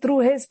God gave through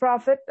His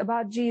prophet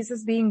about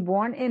Jesus being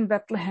born in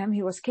Bethlehem,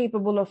 He was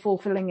capable of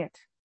fulfilling it.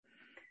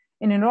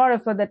 And in order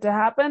for that to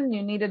happen,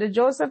 you needed a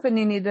Joseph and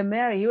you needed a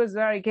Mary. He was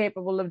very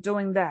capable of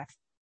doing that.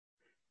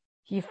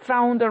 He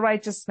found a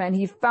righteous man.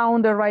 He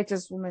found a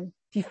righteous woman.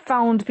 He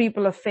found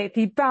people of faith.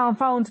 He found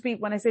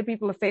people, when I say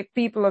people of faith,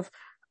 people of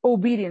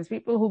obedience,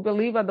 people who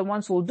believe are the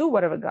ones who will do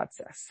whatever God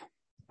says.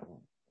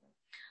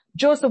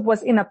 Joseph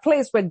was in a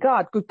place where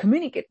God could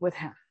communicate with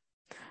him.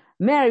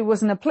 Mary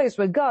was in a place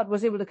where God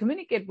was able to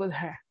communicate with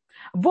her.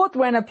 Both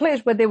were in a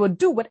place where they would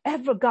do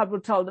whatever God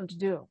would tell them to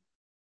do.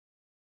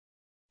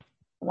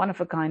 One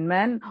of a kind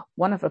man,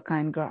 one of a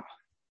kind girl.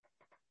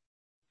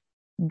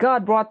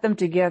 God brought them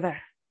together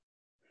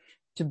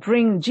to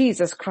bring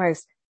Jesus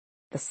Christ,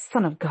 the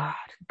Son of God,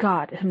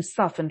 God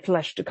Himself in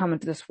flesh, to come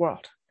into this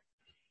world.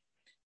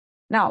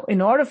 Now, in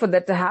order for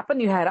that to happen,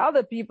 you had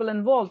other people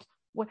involved.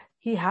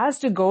 He has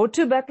to go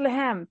to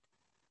Bethlehem.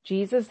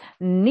 Jesus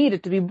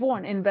needed to be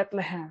born in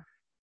Bethlehem.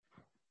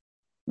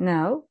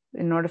 Now,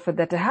 in order for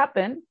that to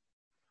happen,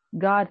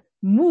 God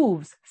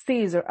moves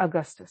Caesar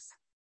Augustus.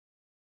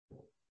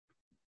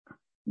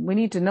 We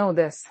need to know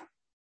this.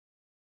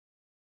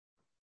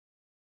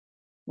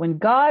 When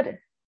God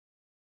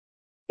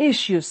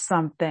issues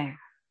something,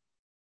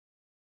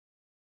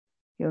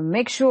 He'll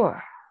make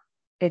sure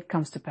it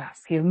comes to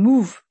pass. He'll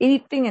move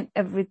anything and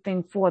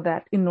everything for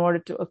that in order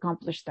to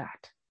accomplish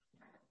that.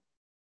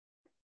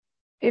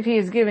 If He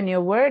has given you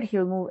a word,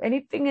 He'll move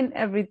anything and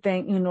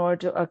everything in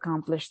order to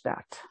accomplish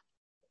that.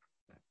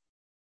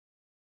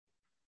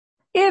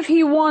 If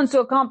He wants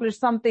to accomplish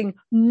something,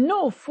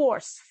 no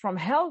force from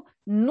hell,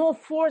 no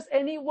force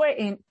anywhere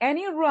in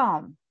any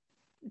realm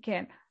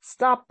can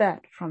stop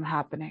that from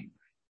happening.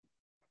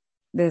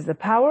 There's the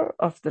power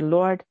of the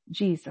Lord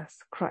Jesus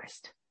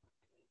Christ.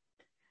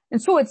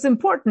 And so it's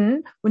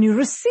important when you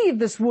receive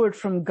this word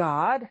from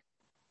God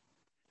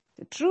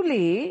to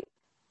truly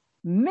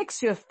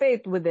mix your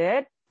faith with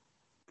it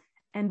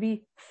and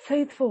be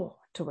faithful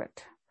to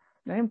it.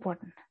 Very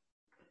important.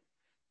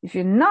 If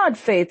you're not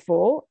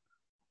faithful,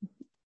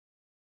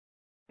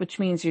 which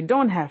means you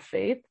don't have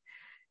faith.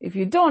 If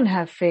you don't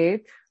have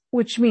faith,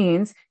 which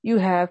means you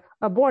have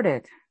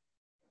aborted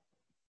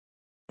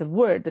the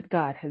word that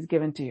God has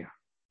given to you.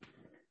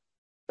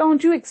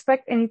 Don't you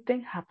expect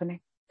anything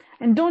happening.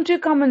 And don't you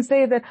come and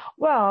say that,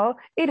 well,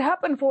 it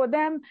happened for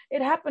them,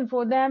 it happened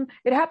for them,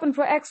 it happened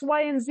for X,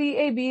 Y, and Z,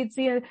 A, B, and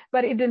C,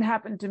 but it didn't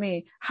happen to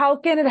me. How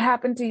can it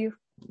happen to you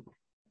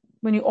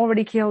when you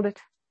already killed it?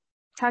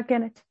 How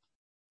can it?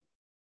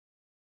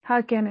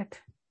 How can it?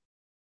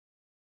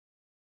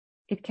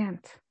 It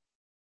can't.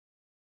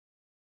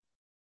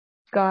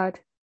 God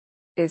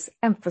is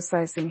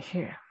emphasizing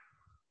here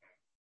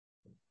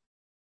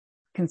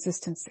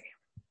consistency.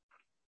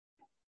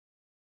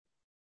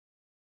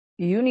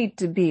 You need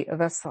to be a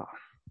vessel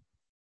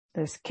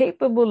that is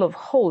capable of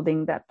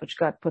holding that which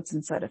God puts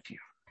inside of you.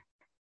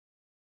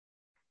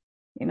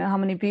 You know how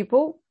many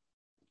people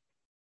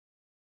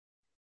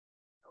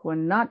who are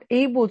not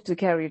able to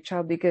carry a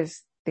child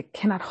because they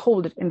cannot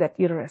hold it in that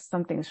uterus?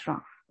 Something is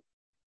wrong.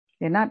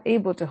 They're not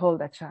able to hold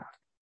that child.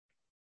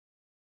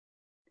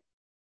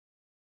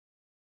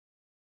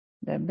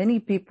 There are many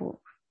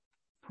people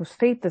whose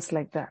faith is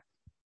like that.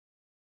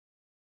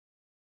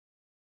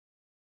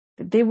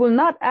 They will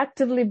not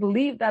actively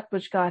believe that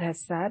which God has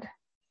said.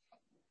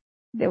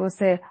 They will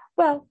say,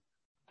 well,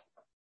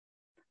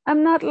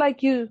 I'm not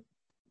like you.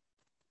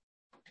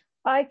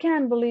 I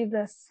can't believe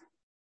this.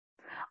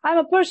 I'm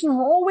a person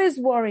who always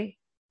worry.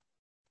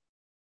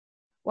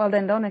 Well,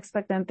 then don't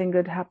expect anything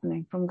good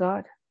happening from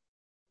God.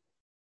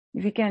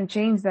 If you can't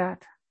change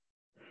that,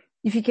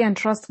 if you can't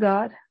trust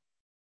God,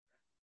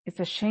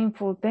 it's a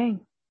shameful thing.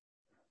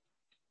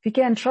 If you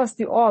can't trust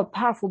the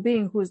all-powerful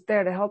being who is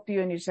there to help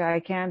you and you say, I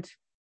can't,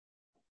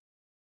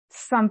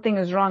 something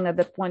is wrong at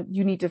that point.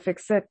 You need to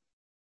fix it.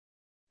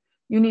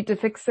 You need to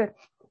fix it.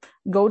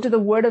 Go to the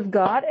Word of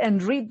God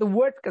and read the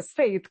Word, because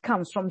faith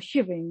comes from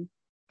hearing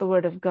the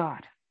Word of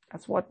God.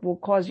 That's what will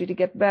cause you to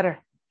get better.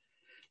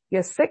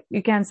 You're sick,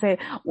 you can't say,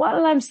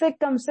 well, I'm sick,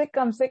 I'm sick,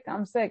 I'm sick,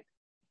 I'm sick.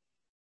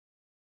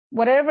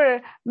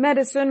 Whatever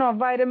medicine or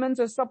vitamins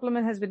or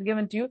supplement has been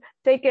given to you,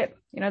 take it.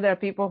 You know, there are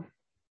people,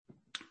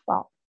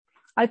 well,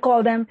 I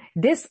call them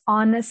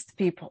dishonest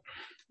people.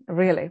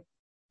 Really.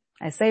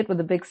 I say it with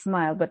a big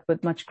smile, but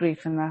with much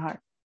grief in my heart.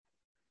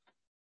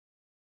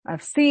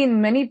 I've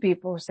seen many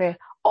people say,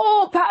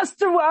 oh,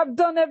 Pastor, I've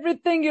done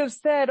everything you've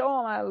said.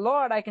 Oh, my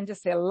Lord, I can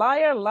just say,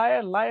 liar,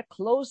 liar, liar,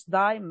 close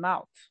thy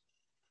mouth.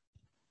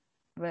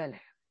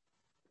 Really.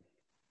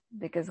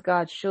 Because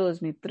God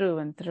shows me through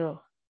and through.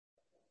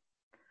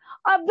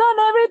 I've done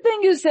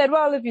everything you said.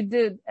 Well, if you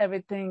did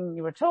everything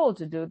you were told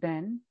to do,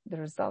 then the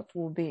result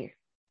will be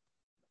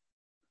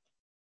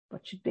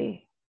what should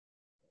be.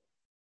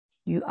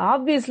 You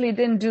obviously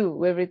didn't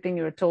do everything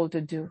you were told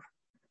to do.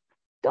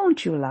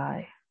 Don't you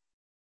lie.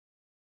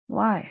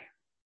 Why?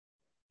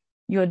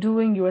 You're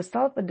doing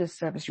yourself a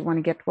disservice. You want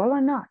to get well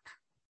or not?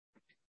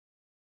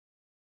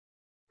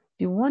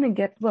 You want to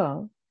get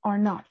well or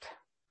not?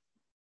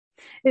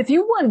 If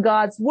you want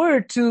God's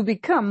word to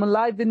become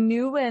alive in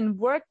you and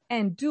work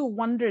and do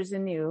wonders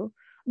in you,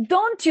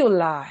 don't you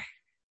lie.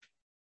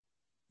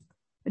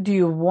 Do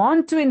you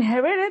want to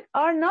inherit it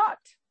or not?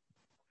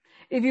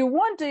 If you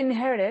want to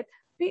inherit it,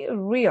 be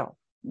real.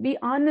 Be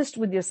honest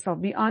with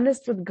yourself. Be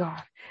honest with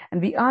God.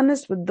 And be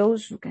honest with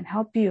those who can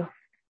help you.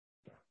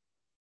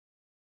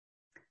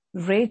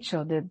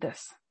 Rachel did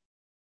this.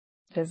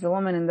 There's a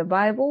woman in the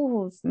Bible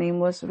whose name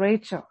was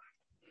Rachel.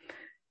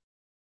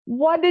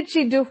 What did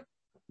she do?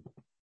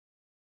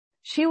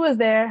 She was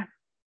there.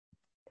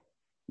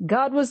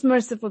 God was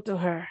merciful to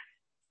her.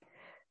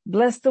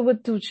 Blessed her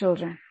with 2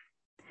 children.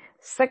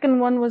 Second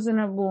one was in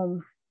her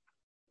womb.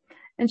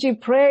 And she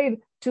prayed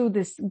to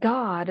this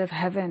God of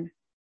heaven,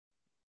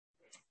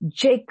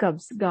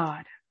 Jacob's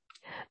God,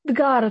 the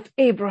God of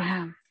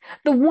Abraham,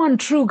 the one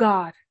true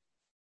God.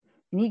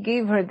 And he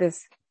gave her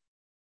this,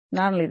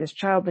 not only this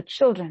child, but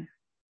children.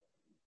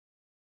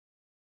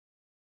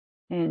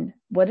 And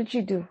what did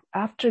she do?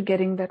 After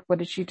getting that, what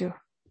did she do?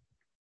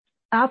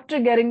 After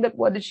getting that,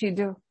 what did she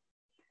do?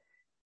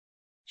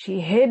 She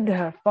hid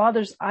her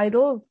father's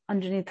idol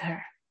underneath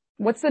her.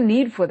 What's the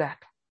need for that?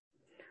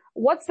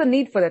 What's the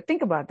need for that?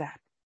 Think about that.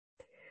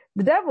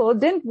 The devil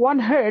didn't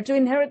want her to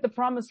inherit the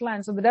promised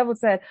land. So the devil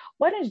said,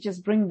 why don't you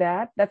just bring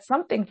that? That's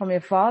something from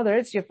your father.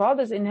 It's your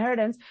father's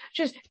inheritance.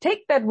 Just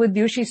take that with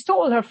you. She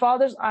stole her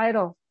father's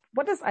idol.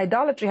 What does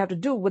idolatry have to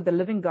do with the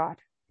living God?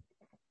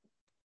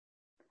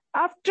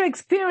 After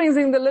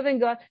experiencing the living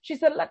God, she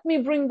said, let me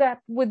bring that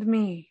with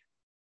me.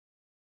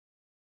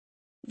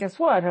 Guess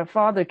what? Her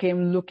father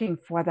came looking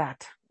for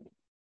that.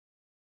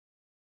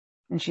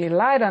 And she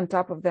lied on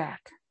top of that.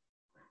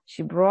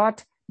 She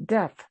brought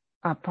death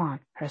upon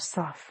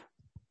herself.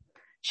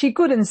 She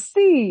couldn't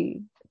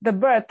see the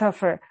birth of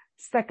her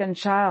second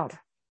child.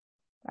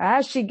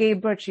 As she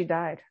gave birth, she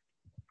died.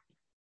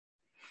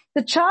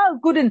 The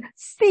child couldn't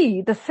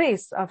see the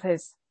face of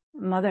his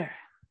mother.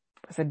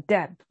 It was a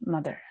dead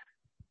mother.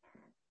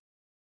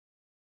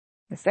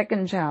 The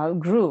second child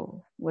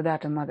grew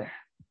without a mother.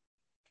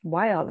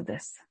 Why all of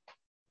this?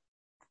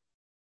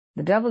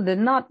 The devil did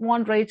not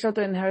want Rachel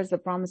to inherit the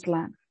promised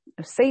land.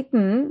 If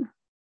Satan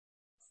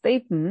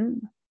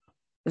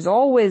is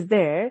always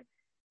there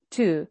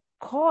to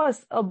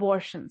cause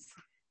abortions.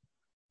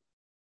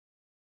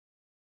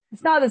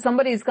 It's not that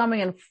somebody is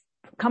coming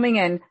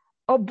and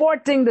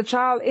aborting the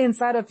child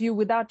inside of you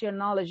without your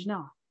knowledge.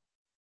 No.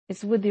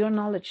 It's with your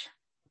knowledge.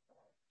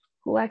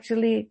 Who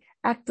actually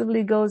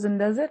actively goes and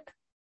does it?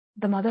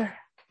 The mother.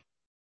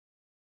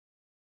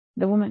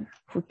 The woman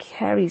who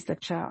carries the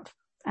child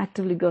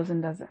actively goes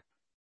and does it.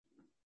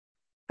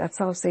 That's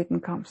how Satan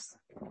comes.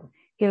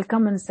 He'll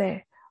come and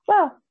say,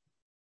 well,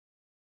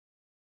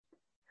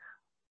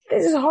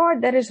 this is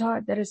hard, that is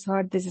hard, that is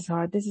hard, this is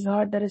hard, this is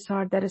hard, that is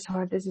hard, that is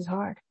hard, this is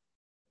hard.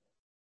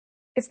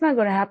 It's not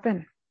going to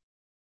happen.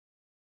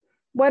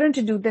 Why don't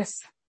you do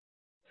this?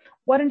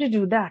 Why don't you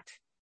do that?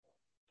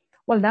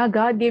 Well, now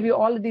God gave you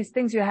all of these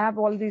things. You have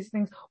all of these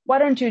things. Why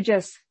don't you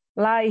just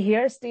lie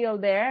here, steal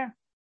there,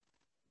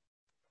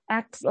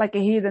 act like a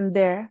heathen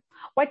there?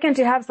 Why can't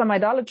you have some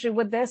idolatry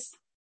with this?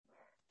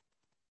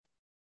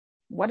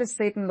 What is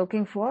Satan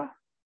looking for?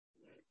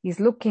 He's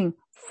looking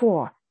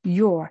for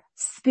your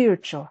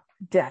spiritual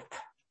death.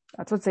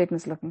 That's what Satan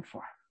is looking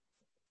for.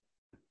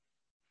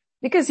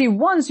 Because he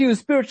wants you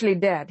spiritually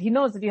dead. He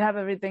knows that you have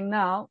everything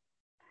now.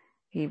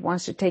 He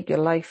wants to take your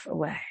life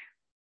away.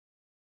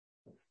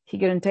 He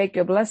couldn't take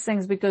your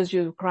blessings because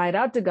you cried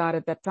out to God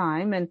at that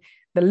time, and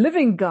the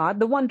living God,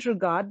 the one true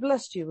God,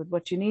 blessed you with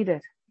what you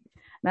needed.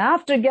 Now,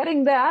 after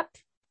getting that,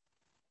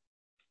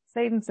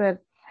 Satan said,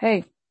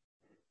 hey,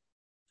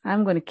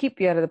 I'm going to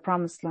keep you out of the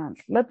promised land.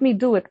 Let me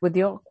do it with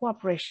your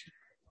cooperation.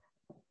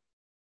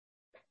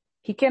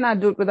 He cannot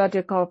do it without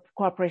your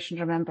cooperation,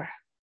 remember.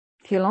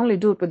 He'll only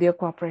do it with your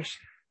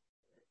cooperation.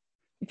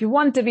 If you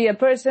want to be a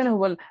person who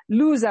will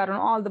lose out on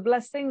all the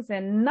blessings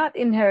and not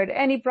inherit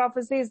any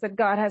prophecies that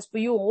God has for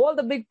you, all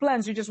the big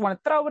plans, you just want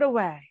to throw it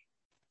away.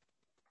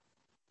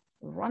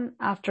 Run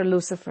after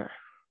Lucifer.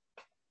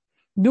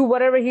 Do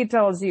whatever he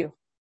tells you.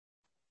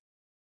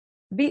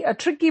 Be a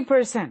tricky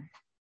person.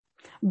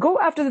 go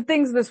after the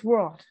things of this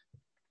world,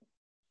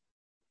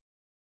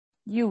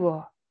 you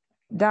will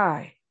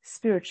die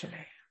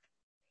spiritually.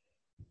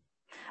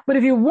 But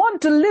if you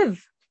want to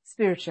live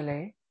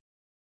spiritually,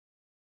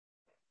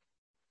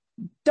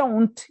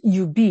 don't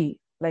you be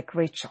like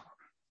Rachel.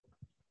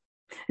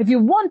 If you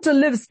want to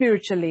live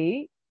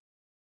spiritually,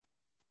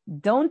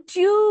 don't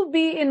you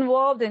be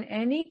involved in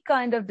any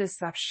kind of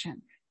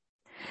deception.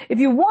 If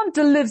you want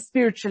to live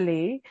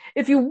spiritually,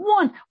 if you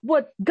want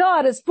what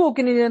God has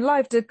spoken in your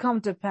life to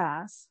come to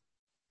pass,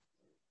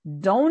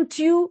 don't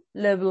you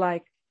live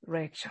like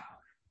Rachel.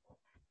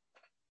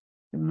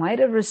 You might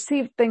have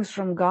received things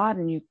from God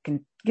and you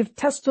can give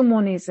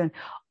testimonies and,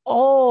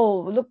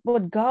 oh, look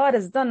what God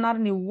has done. Not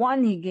only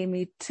one, he gave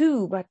me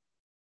two, but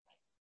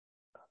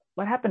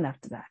what happened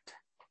after that?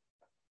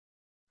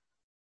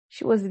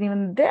 She wasn't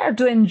even there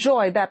to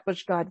enjoy that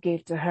which God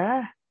gave to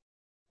her.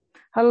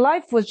 Her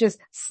life was just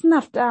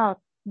snuffed out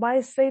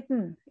by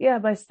Satan. Yeah,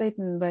 by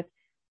Satan, but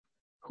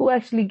who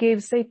actually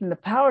gave Satan the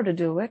power to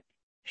do it?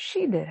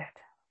 She did it.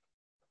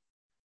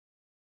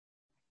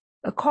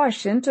 A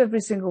caution to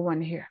every single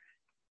one here.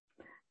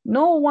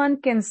 No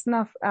one can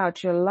snuff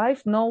out your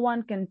life. No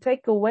one can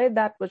take away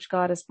that which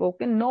God has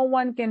spoken. No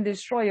one can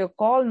destroy your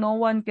call. No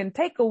one can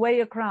take away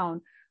your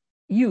crown.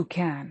 You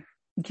can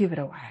give it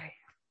away.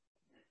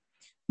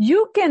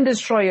 You can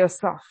destroy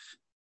yourself.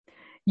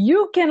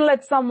 You can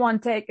let someone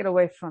take it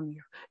away from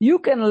you. You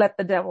can let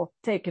the devil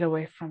take it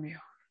away from you.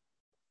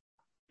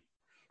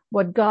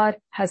 What God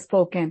has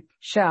spoken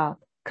shall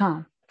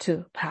come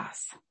to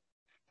pass.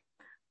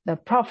 The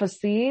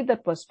prophecy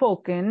that was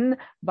spoken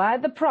by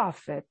the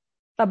prophet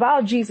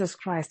about Jesus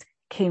Christ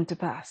came to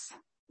pass.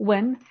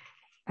 When?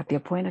 At the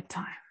appointed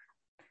time.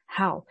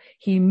 How?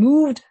 He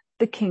moved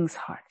the king's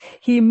heart.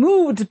 He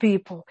moved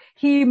people.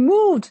 He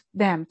moved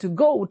them to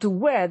go to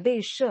where they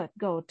should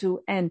go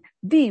to and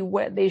be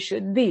where they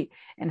should be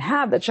and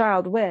have the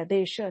child where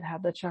they should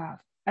have the child.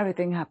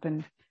 Everything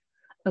happened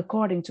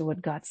according to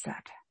what God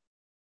said.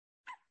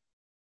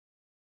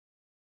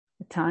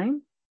 The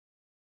time,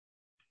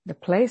 the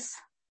place,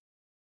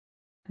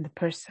 and the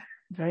person.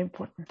 Very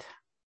important.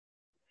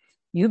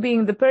 You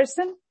being the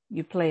person,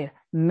 you play a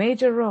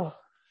major role.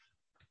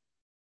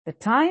 The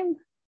time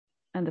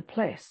and the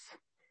place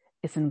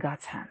is in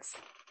God's hands.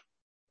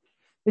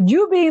 But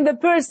you being the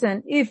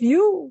person, if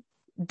you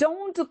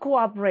don't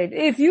cooperate,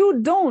 if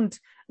you don't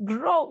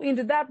grow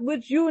into that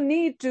which you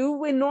need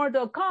to in order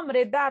to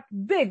accommodate that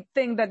big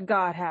thing that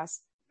God has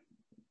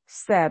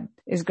said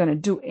is going to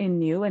do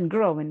in you and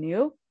grow in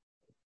you,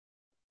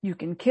 you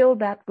can kill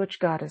that which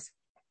God has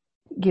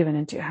given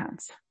into your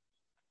hands.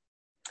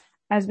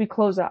 As we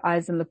close our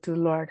eyes and look to the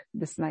Lord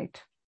this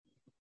night,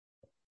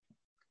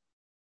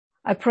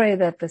 I pray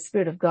that the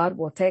Spirit of God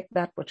will take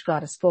that which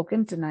God has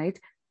spoken tonight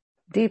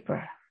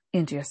deeper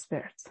into your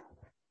spirits.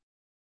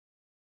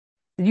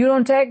 That you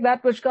don't take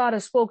that which God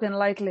has spoken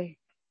lightly.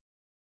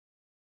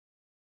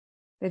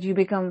 That you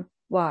become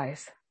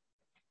wise.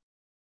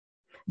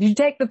 That you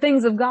take the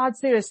things of God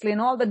seriously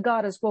and all that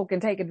God has spoken,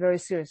 take it very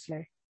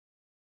seriously.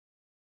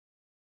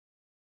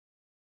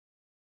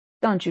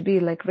 Don't you be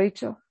like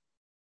Rachel,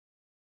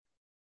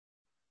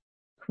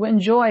 who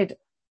enjoyed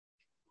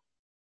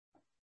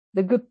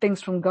the good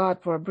things from God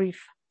for a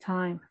brief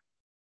time,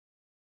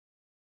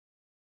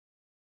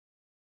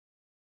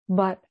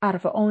 but out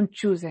of her own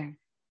choosing,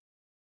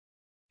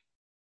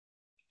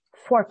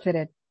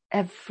 forfeited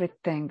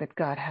everything that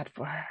God had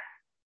for her.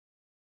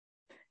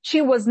 She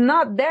was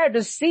not there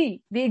to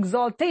see the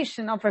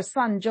exaltation of her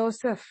son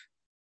Joseph.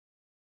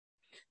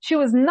 She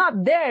was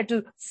not there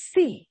to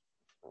see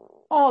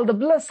all the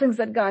blessings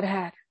that God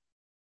had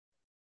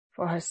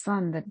for her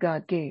son that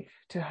God gave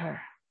to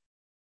her.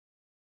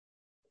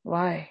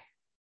 Why?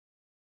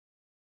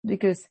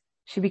 Because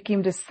she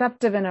became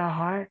deceptive in her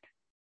heart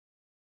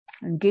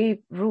and gave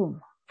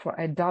room for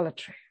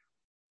idolatry.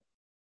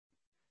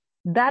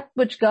 That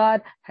which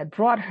God had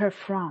brought her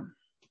from,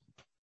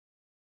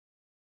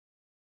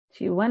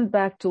 she went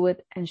back to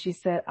it and she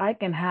said, I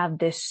can have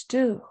this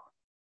too.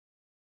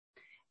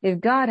 If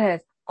God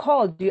has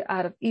called you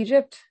out of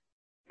Egypt,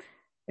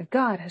 if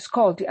God has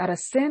called you out of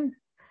sin,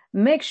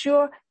 make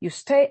sure you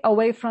stay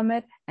away from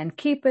it and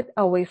keep it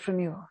away from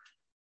you.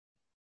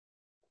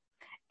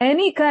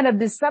 Any kind of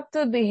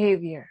deceptive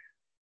behavior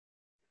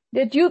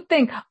that you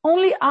think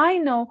only I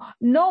know,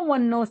 no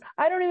one knows.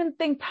 I don't even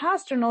think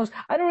pastor knows.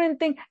 I don't even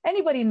think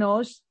anybody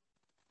knows.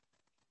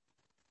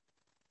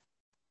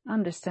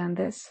 Understand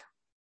this.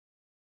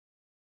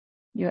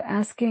 You're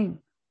asking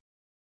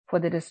for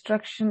the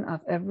destruction of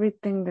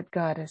everything that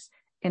God has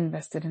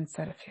invested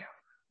inside of you.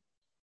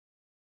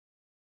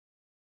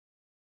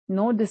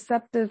 No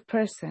deceptive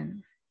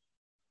person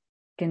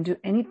can do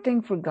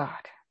anything for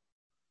God.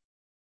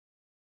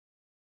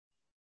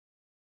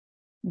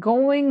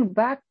 Going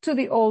back to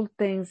the old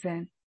things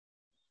and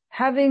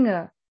having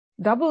a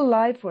double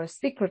life or a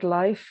secret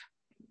life,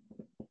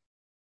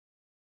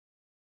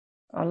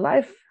 a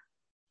life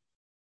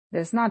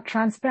that's not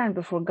transparent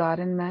before God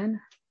and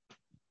man,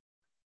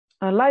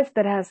 a life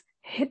that has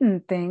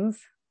hidden things,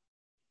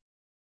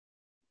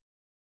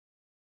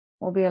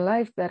 will be a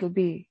life that'll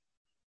be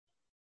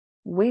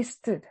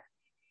wasted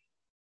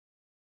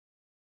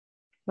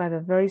by the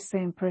very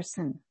same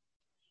person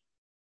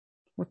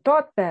who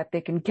thought that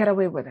they can get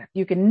away with it.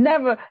 You can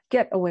never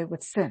get away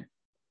with sin.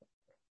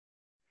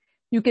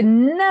 You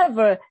can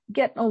never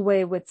get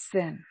away with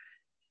sin.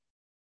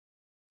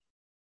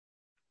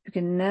 You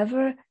can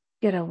never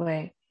get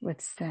away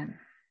with sin.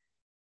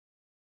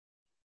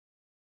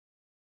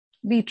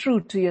 Be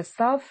true to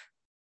yourself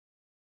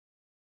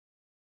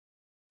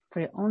for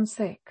your own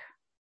sake.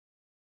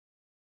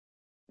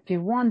 If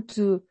you want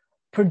to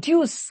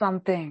produce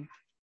something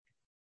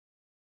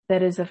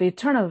that is of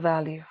eternal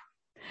value,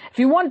 if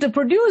you want to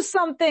produce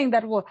something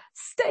that will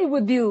stay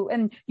with you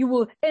and you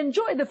will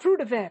enjoy the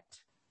fruit of it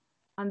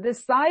on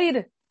this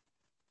side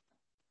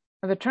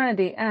of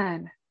eternity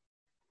and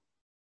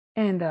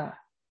in the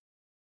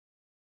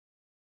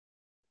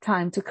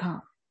time to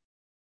come,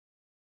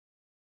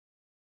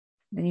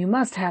 then you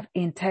must have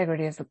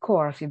integrity as the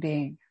core of your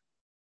being.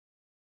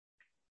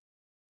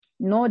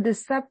 No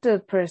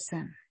deceptive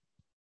person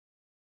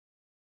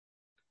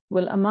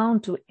will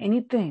amount to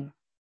anything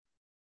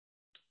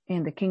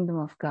in the kingdom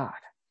of God.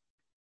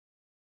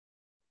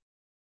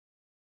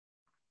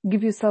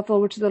 Give yourself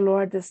over to the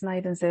Lord this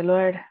night and say,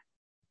 Lord,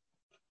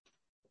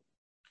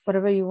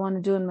 whatever you want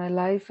to do in my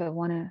life, I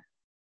want to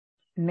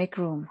make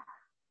room.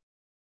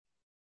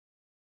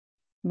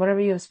 Whatever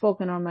you have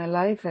spoken on my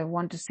life, I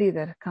want to see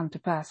that come to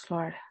pass,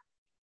 Lord.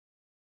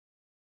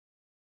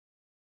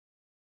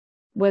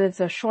 Whether it's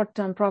a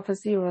short-term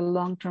prophecy or a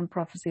long-term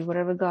prophecy,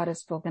 whatever God has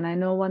spoken, I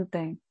know one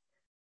thing.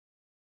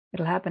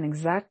 It'll happen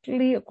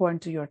exactly according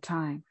to your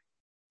time.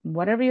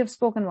 Whatever you have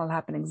spoken will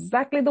happen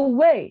exactly the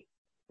way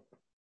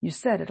you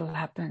said it'll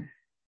happen.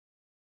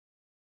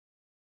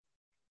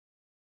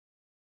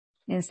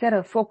 Instead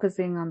of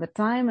focusing on the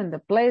time and the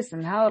place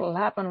and how it'll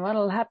happen, what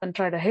will happen,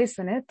 try to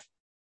hasten it.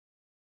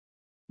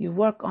 You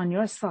work on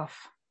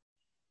yourself.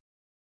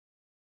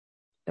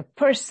 The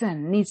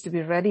person needs to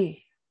be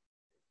ready.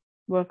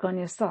 Work on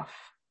yourself.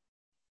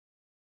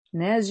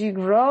 And as you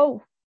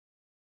grow,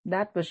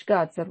 that which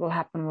God said will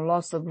happen will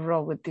also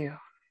grow with you.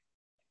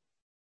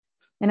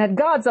 And at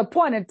God's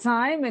appointed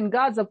time, in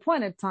God's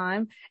appointed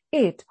time,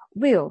 it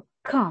will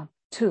come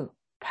to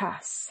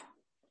pass.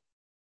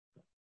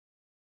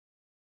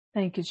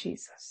 Thank you,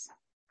 Jesus.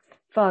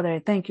 Father, I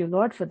thank you,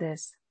 Lord, for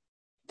this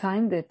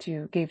time that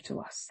you gave to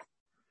us.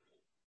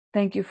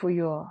 Thank you for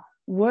your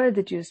word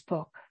that you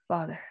spoke,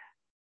 Father.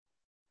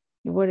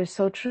 Your word is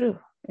so true.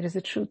 It is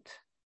the truth.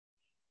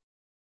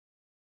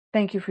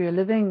 Thank you for your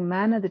living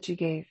manna that you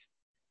gave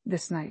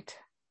this night.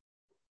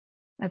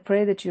 I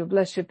pray that you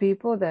bless your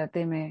people, that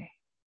they may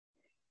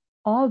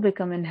all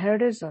become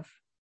inheritors of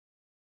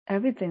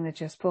everything that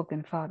you have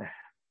spoken, Father.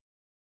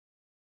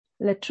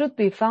 Let truth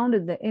be found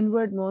in the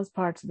inwardmost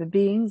parts of the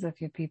beings of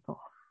your people.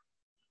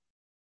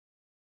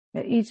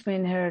 That each may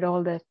inherit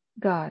all that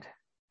God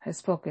has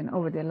spoken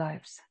over their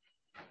lives.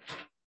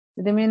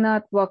 That they may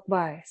not walk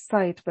by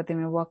sight, but they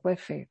may walk by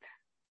faith.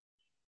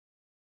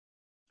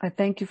 I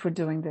thank you for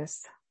doing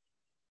this.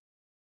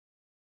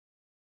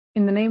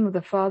 In the name of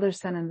the Father,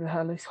 Son, and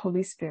the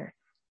Holy Spirit,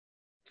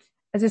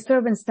 as a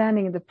servant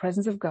standing in the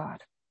presence of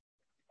God,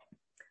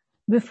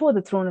 before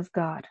the throne of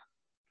God,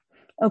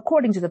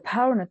 according to the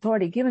power and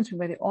authority given to me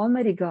by the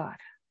Almighty God,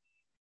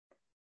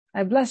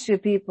 I bless your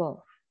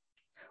people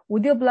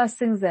with your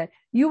blessings that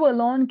you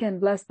alone can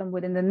bless them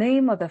with, in the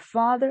name of the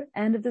Father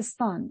and of the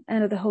Son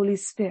and of the Holy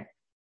Spirit.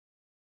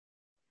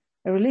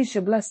 I release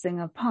your blessing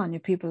upon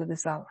your people at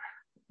this hour,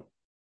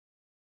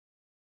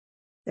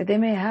 that they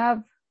may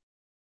have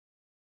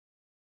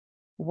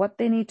what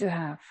they need to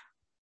have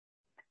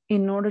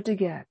in order to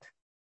get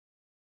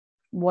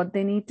what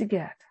they need to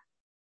get,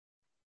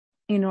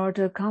 in order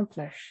to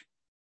accomplish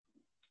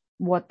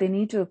what they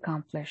need to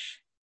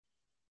accomplish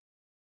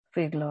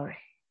for your glory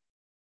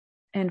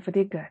and for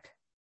their good.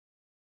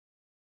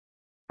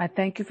 I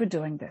thank you for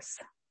doing this.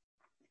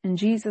 In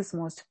Jesus'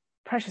 most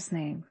precious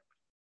name,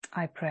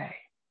 I pray.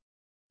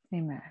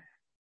 Amen.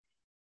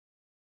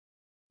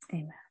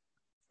 Amen.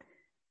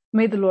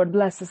 May the Lord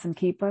bless us and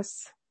keep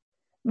us.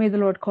 May the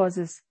Lord cause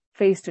his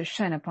face to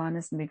shine upon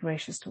us and be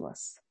gracious to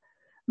us.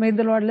 May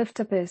the Lord lift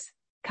up his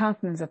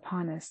countenance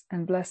upon us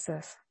and bless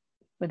us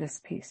with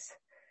his peace.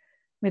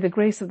 May the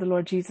grace of the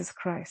Lord Jesus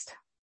Christ,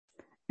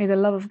 may the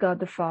love of God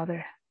the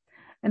Father,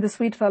 and the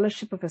sweet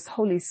fellowship of his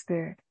Holy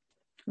Spirit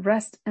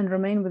rest and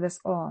remain with us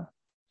all,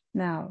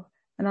 now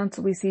and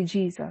until we see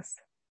Jesus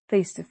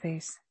face to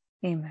face.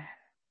 Amen.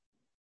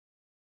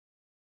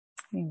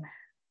 Amen.